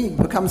seems to me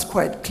becomes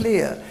quite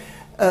clear,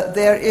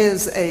 there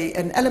is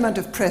an element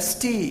of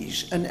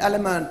prestige, an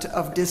element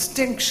of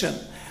distinction,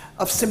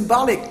 of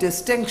symbolic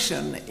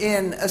distinction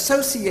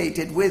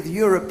associated with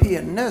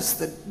Europeanness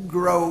that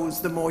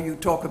grows the more you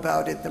talk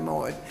about it, the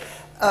more it,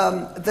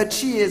 that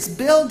she is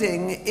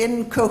building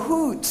in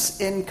cahoots,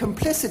 in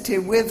complicity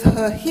with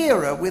her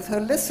hearer, with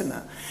her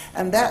listener.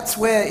 And that's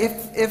where,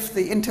 if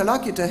the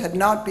interlocutor had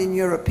not been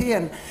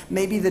European,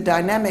 maybe the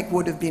dynamic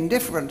would have been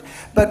different.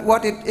 But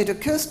what it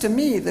occurs to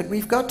me that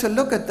we've got to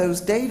look at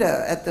those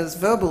data, at those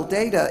verbal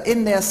data,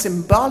 in their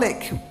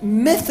symbolic,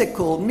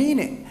 mythical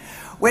meaning.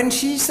 When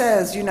she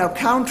says, you know,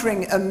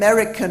 countering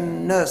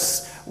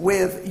Americanness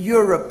with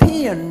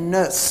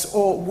Europeanness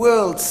or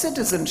world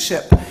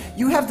citizenship,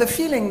 you have the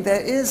feeling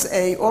there is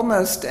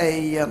almost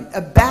a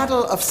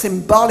battle of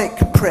symbolic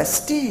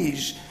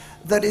prestige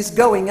that is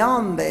going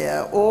on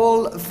there,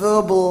 all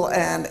verbal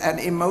and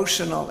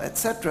emotional,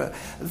 etc.,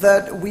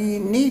 that we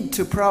need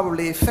to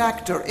probably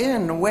factor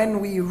in when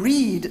we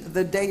read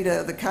the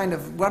data, the kind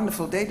of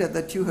wonderful data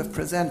that you have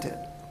presented.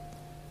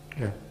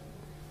 Yeah.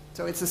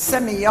 So it's a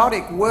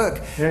semiotic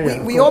work.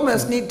 Yeah, we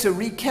almost need to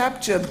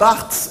recapture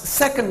Barthes'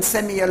 second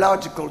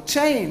semiological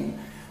chain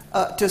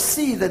to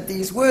see that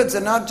these words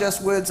are not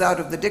just words out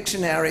of the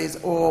dictionaries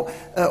or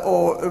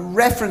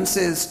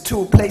references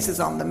to places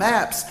on the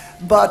maps,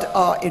 but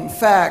are in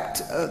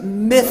fact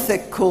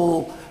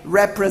mythical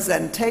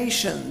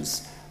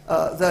representations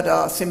that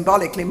are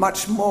symbolically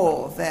much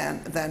more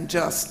than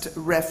just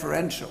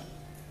referential.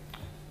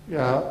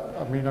 Yeah,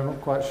 I mean, I'm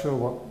not quite sure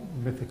what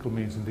mythical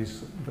means in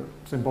these, but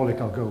symbolic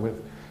I'll go with.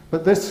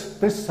 But this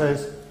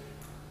says,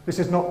 this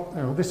is not,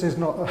 you know, this is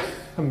not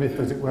a myth,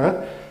 as it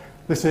were.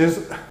 This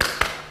is,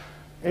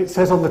 it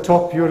says on the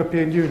top,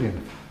 European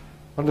Union.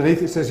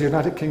 Underneath it says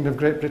United Kingdom,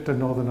 Great Britain,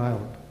 Northern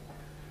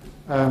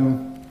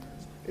Ireland.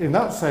 In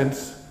that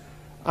sense,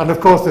 and of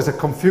course there's a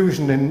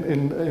confusion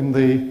in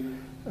the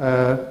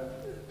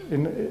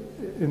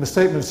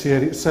statements here.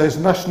 It says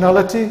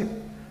nationality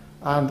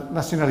and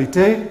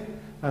nationalité,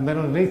 and then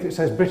underneath it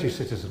says British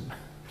citizen.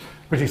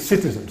 British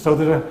citizen. So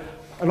there's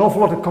an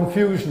awful lot of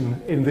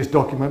confusion in this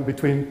document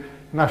between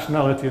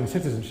nationality and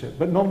citizenship.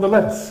 But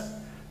nonetheless,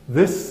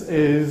 this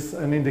is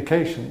an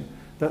indication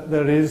that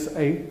there is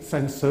a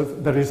sense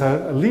of, there is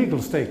a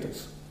legal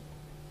status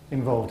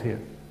involved here.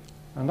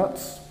 And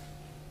that's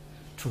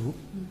true.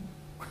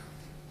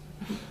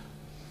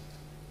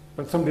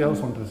 But somebody else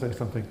wanted to say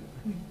something.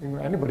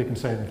 Anybody can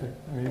say anything.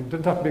 I mean, it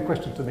doesn't have to be a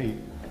question to me.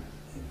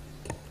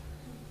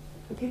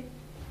 Okay,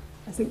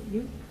 I think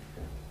you.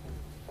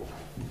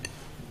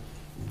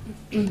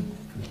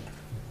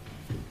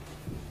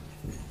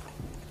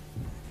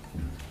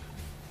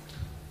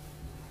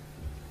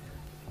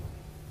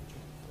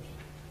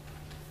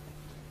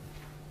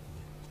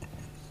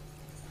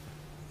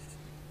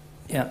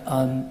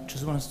 Yeah,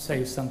 just want to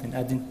say something,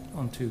 adding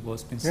on to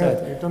what's been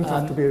said. Yeah, it doesn't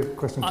have to be a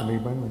question to me,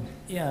 by the way.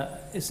 Yeah,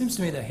 it seems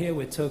to me that here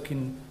we're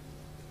talking,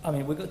 I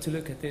mean, we've got to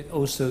look at it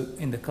also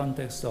in the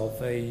context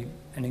of an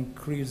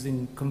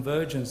increasing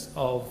convergence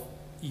of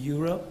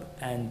Europe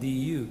and the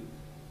EU,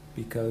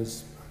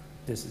 because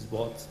this is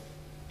what's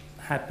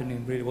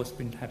happening, really what's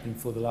been happening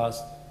for the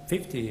last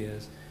 50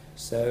 years.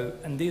 So,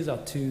 and these are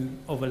two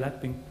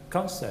overlapping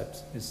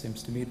concepts, it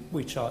seems to me,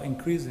 which are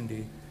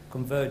increasingly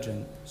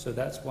convergent. So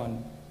that's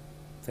one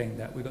thing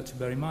that we've got to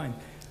bear in mind.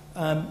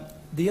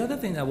 The other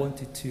thing I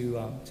wanted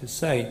to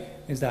say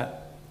is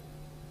that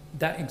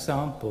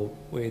example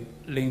with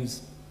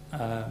Lynn's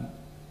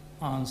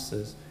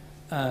answers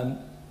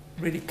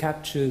really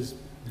captures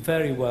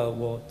very well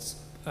what's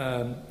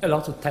a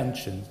lot of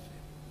tension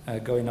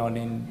going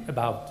on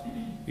about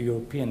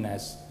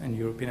Europeanness and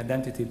European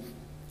identity,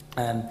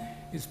 and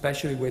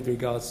especially with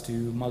regards to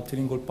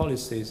multilingual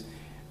policies,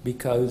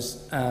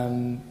 because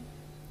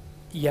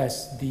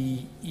yes, the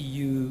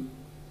EU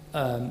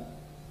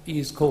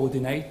is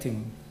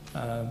coordinating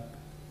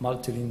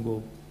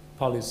multilingual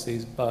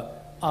policies,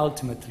 but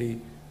ultimately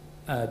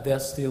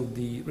there's still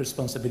the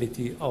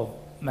responsibility of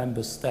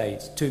member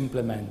states to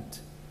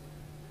implement.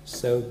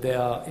 So they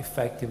are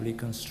effectively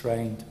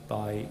constrained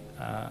by,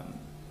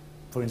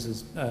 for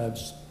instance,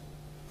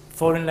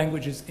 foreign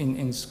languages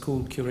in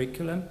school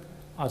curriculum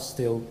are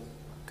still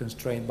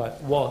constrained by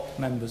what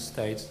member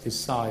states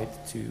decide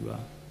to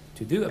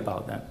do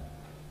about them.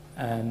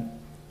 And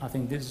I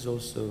think this is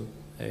also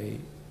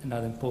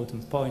another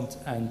important point,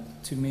 and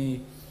to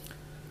me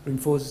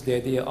reinforces the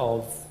idea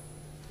of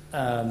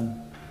the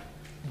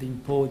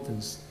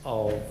importance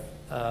of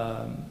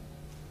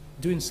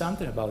doing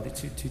something about it,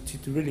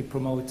 to really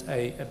promote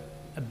a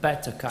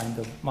better kind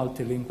of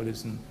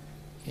multilingualism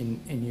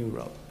in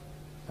Europe.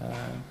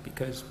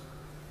 Because,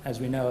 as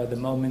we know at the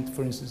moment,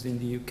 for instance, in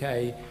the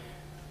UK,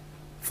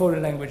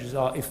 foreign languages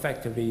are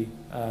effectively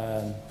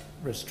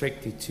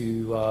restricted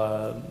to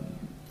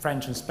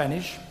French and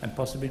Spanish and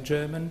possibly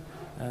German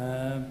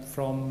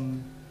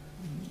from,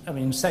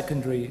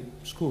 secondary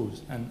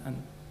schools,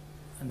 and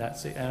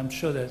that's it. And I'm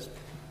sure there's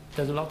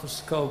a lot of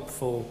scope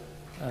for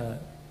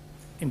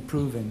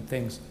improving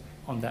things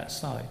on that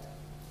side.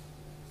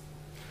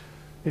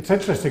 It's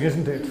interesting,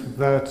 isn't it,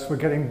 that we're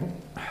getting,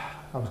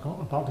 I was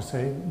about to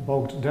say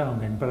bogged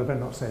down in, but I better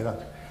not say that,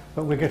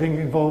 but we're getting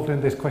involved in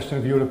this question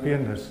of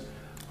Europeanness.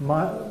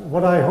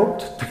 What I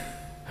hoped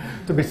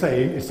to be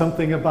saying is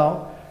something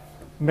about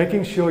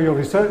making sure your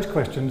research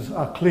questions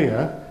are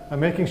clear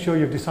and making sure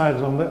you've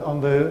decided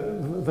on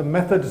the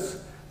methods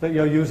that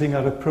you're using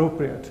are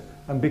appropriate,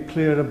 and be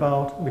clear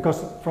about,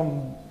 because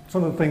from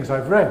some of the things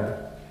I've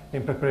read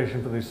in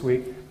preparation for this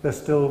week, there's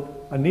still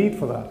a need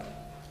for that.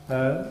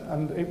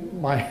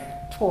 My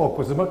talk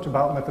was as much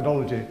about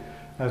methodology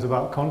as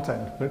about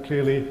content, but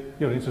clearly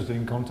you're interested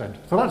in content.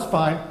 So that's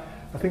fine.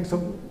 I think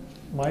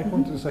Mike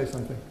wanted to say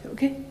something.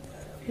 Okay.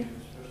 Yeah.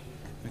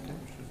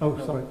 Oh,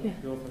 sorry. Yeah.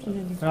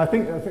 And I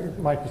think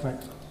Mike was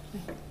next.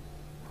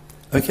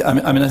 Okay,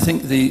 I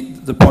think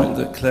the point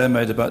that Claire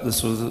made about the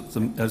sort of the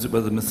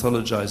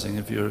mythologizing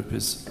of Europe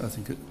is, I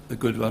think, a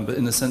good one. But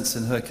in a sense,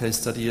 in her case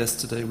study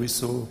yesterday, we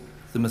saw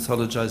the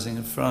mythologizing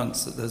of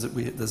France, that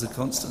there's a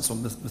constant sort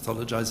of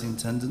mythologizing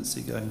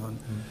tendency going on.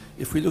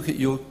 If we look at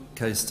your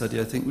case study,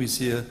 I think we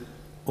see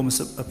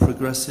almost a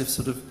progressive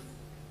sort of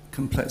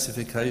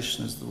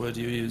complexification, is the word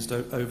you used,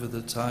 over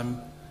the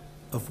time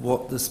of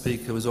what the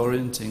speaker was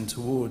orienting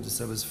towards.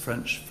 There was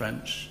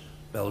French,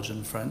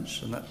 Belgian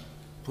French, and that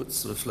puts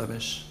sort of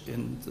Flemish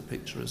in the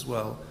picture as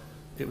well.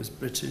 It was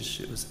British,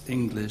 it was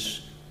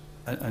English,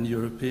 and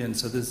European.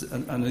 So there's,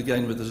 and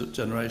again with the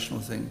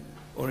generational thing,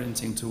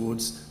 orienting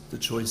towards the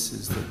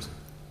choices that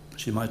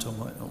she might or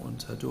might not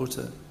want her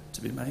daughter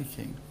to be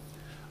making.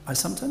 I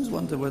sometimes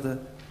wonder whether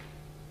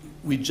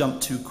we jump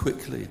too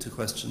quickly to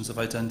questions of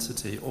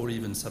identity or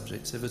even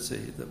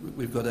subjectivity, that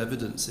we've got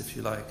evidence, if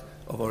you like,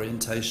 of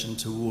orientation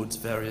towards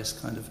various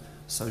kind of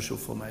social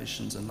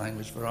formations and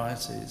language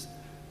varieties,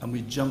 and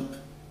we jump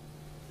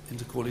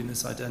into calling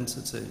this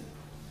identity.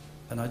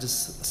 And I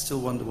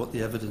still wonder what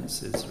the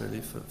evidence is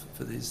really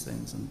for these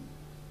things, and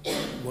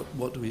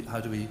how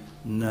do we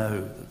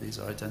know that these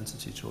are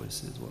identity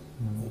choices,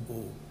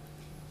 or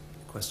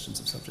questions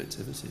of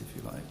subjectivity, if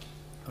you like.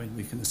 I mean,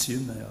 we can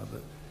assume they are,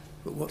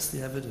 but what's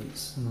the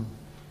evidence?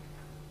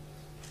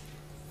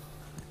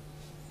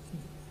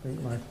 I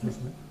think Mike,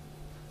 isn't it?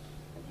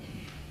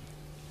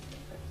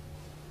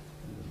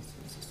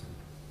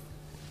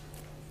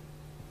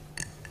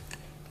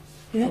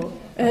 Yeah,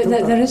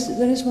 there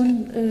is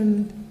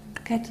one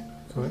cat.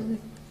 Sorry?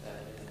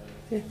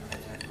 Yeah.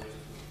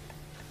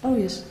 Oh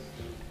yes.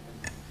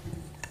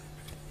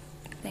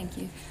 Thank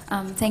you.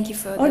 Thank you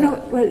for. Oh no,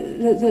 well,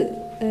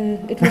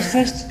 it was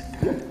first.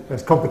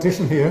 There's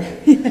competition here.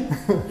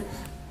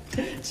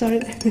 Sorry.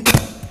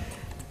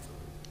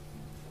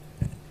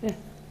 Yeah.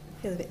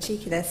 I feel a bit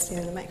cheeky there,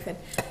 stealing the microphone.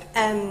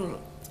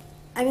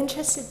 I'm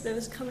interested. There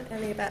was a comment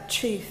earlier about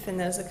truth, and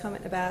there was a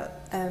comment about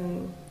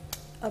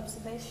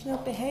observational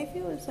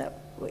behaviour. Was that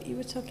what you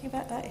were talking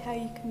about? Like how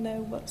you can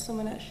know what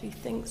someone actually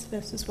thinks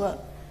versus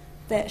what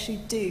they actually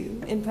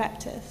do in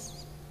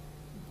practice.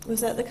 Was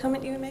that the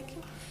comment you were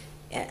making?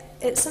 Yeah,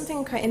 it's something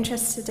I'm quite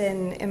interested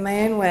in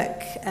my own work.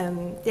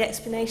 The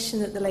explanation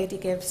that the lady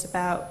gives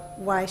about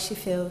why she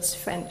feels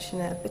French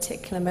in a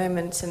particular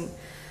moment, and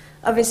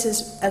obviously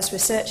as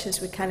researchers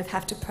we kind of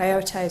have to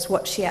prioritise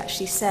what she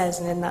actually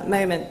says, and in that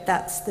moment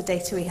that's the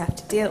data we have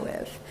to deal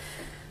with.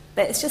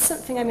 But it's just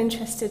something I'm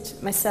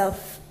interested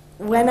myself.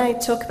 When I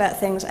talk about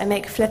things, I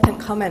make flippant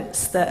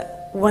comments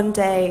that one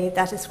day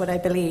that is what I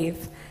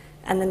believe,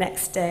 and the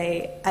next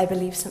day I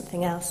believe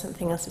something else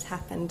has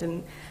happened,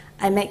 and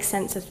I make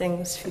sense of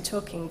things through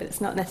talking, but it's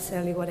not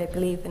necessarily what I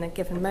believe in a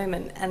given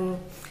moment. And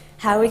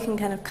how we can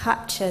kind of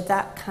capture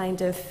that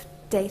kind of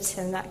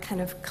data and that kind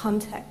of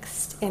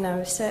context in our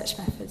research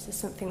methods is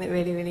something that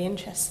really, really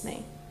interests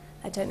me.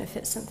 I don't know if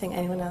it's something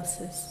anyone else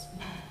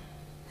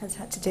has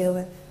had to deal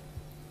with.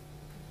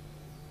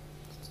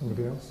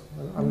 Somebody else?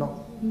 I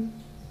don't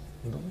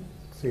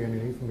see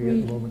any need for me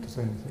at the moment to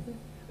say anything.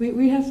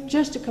 We have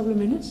just a couple of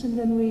minutes, and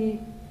then we.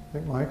 I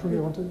think Michael,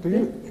 you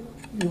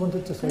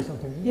wanted to say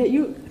something? Yeah,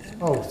 you.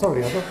 Oh,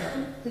 sorry, I thought.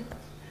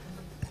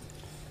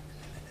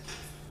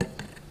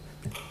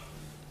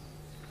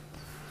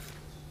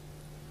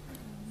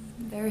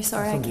 Very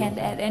sorry, I can't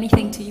add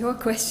anything to your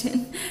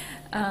question,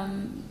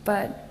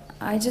 but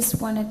I just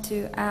wanted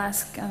to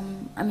ask.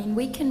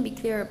 We can be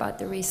clear about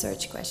the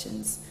research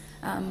questions.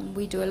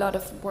 We do a lot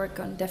of work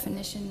on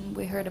definition.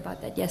 We heard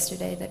about that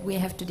yesterday, that we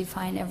have to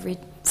define every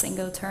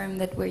single term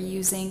that we're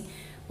using,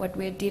 what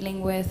we're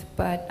dealing with.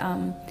 But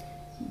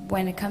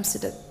when it comes to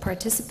the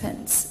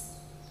participants,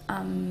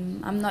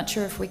 I'm not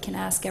sure if we can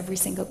ask every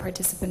single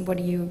participant, what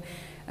do you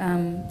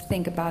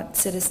think about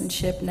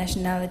citizenship,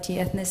 nationality,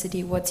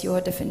 ethnicity, what's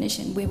your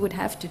definition? We would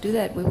have to do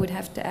that. We would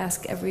have to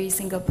ask every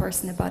single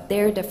person about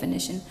their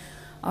definition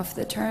of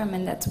the term,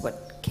 and that's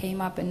what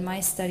came up in my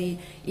study,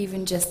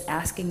 even just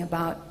asking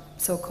about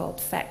so-called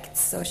facts,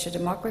 social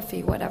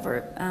demography,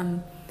 whatever.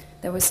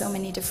 There were so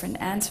many different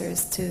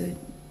answers to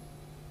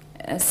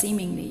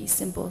seemingly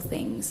simple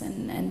things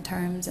and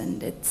terms,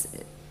 and it's,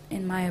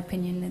 in my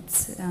opinion,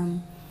 it's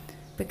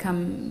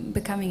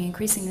becoming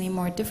increasingly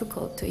more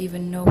difficult to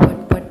even know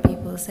what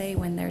people say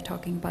when they're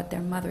talking about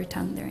their mother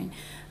tongue, their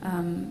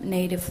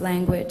native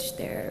language,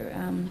 their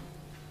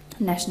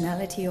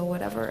nationality or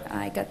whatever.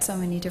 I got so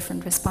many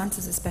different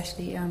responses,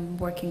 especially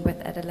working with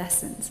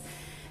adolescents.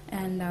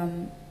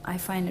 And I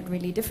find it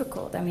really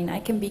difficult. I mean, I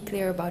can be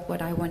clear about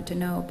what I want to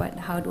know, but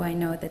how do I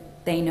know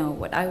that they know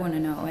what I want to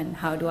know? And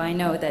how do I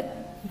know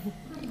that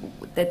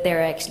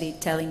they're actually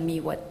telling me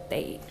what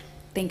they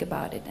think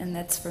about it? And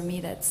that's, for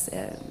me, that's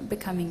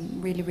becoming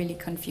really, really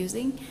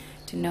confusing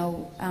to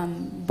know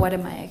what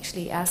am I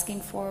actually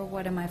asking for?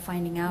 What am I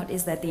finding out?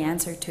 Is that the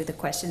answer to the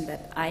question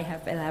that I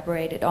have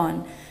elaborated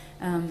on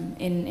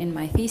in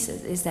my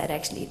thesis? Is that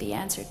actually the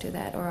answer to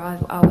that? Or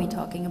are we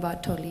talking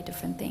about totally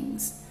different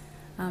things?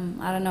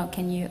 I don't know,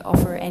 can you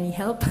offer any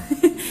help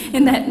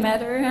in that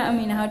matter? I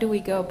mean, how do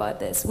we go about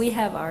this? We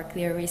have our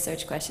clear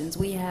research questions,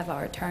 we have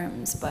our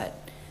terms, but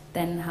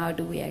then how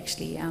do we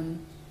actually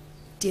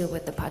deal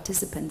with the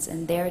participants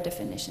and their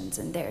definitions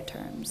and their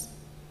terms?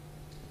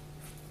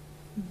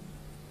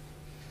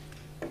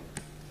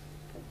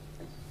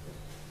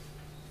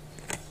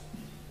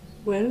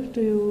 Well,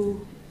 do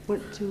you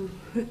want to...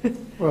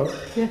 Well,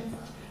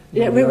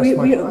 yeah, we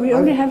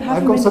only have half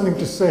a minute. I've got something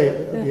to say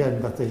at the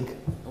end, I think.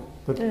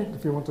 But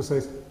if you want to say,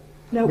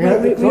 no,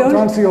 to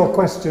answer your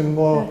question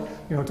more,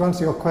 to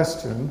answer your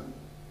question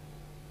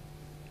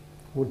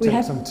would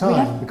take some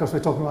time because we're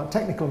talking about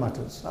technical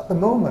matters. At the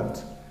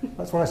moment,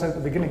 that's what I said at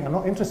the beginning, I'm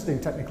not interested in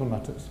technical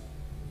matters.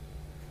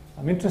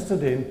 I'm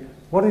interested in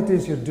what it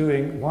is you're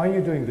doing, why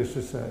you're doing this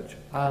research,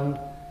 and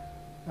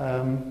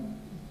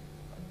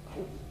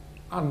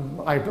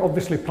I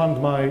obviously planned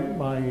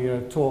my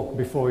talk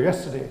before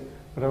yesterday,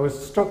 but I was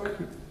struck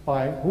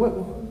by,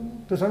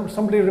 does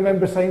somebody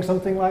remember saying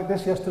something like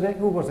this yesterday?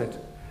 Who was it?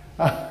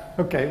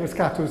 Okay, it was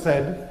Kat who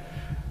said,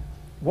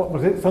 what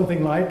was it?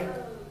 Something like? I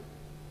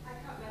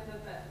can't remember,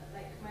 but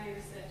like my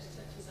research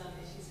touches on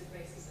issues of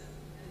racism,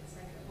 and it's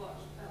like at what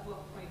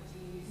point do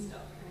you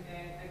stop kind of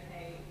going,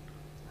 okay,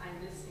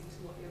 I'm listening to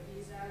what your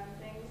views are and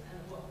things,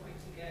 and at what point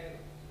do you go,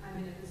 I'm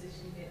in a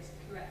position here to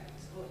correct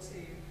or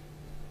to,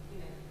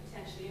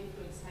 potentially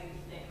influence how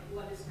you think.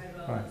 What is my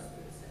role as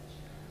the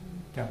researcher?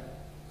 Yeah.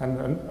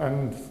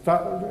 And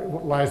that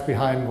lies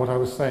behind what I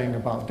was saying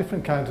about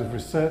different kinds of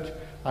research,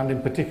 and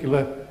in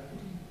particular,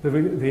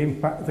 the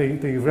impact,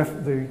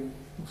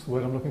 what's the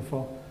word I'm looking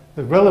for?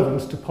 The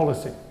relevance to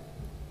policy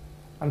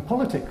and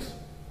politics.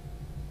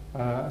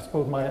 I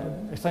suppose my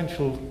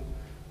essential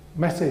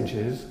message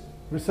is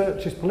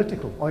research is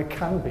political, or it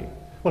can be.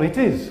 Well, it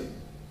is,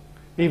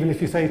 even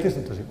if you say it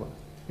isn't, as it were.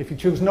 If you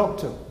choose not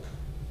to,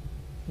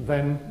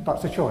 then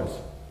that's a choice.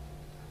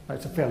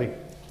 It's a fairly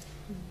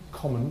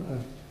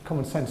common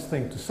sense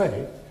thing to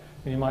say,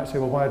 and you might say,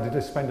 well, why did I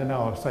spend an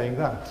hour saying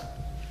that?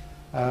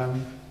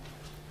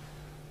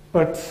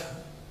 But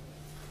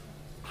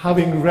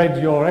having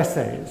read your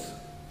essays,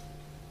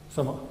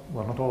 well,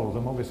 not all of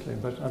them, obviously,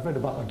 but I've read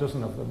about a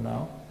dozen of them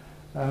now,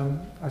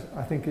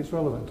 I think it's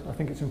relevant. I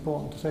think it's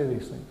important to say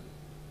these things.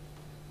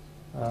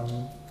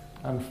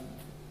 And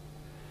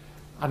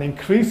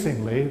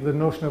increasingly, the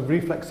notion of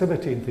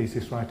reflexivity in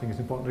thesis writing is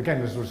important.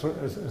 Again,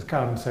 as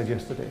Karen said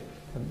yesterday,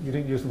 and you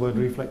didn't use the word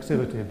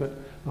reflexivity, but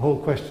the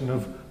whole question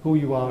of who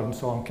you are and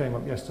so on came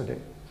up yesterday.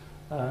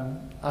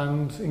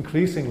 And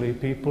increasingly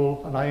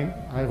people, and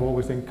I've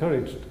always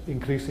encouraged,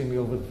 increasingly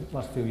over the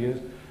last few years,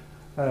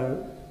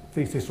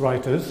 thesis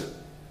writers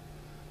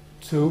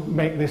to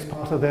make this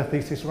part of their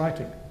thesis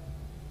writing.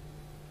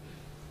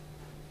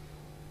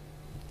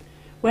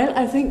 Well,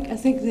 I think we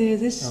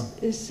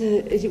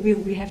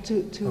have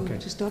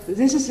to stop.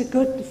 This is a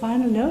good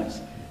final note.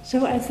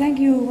 So I thank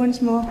you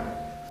once more.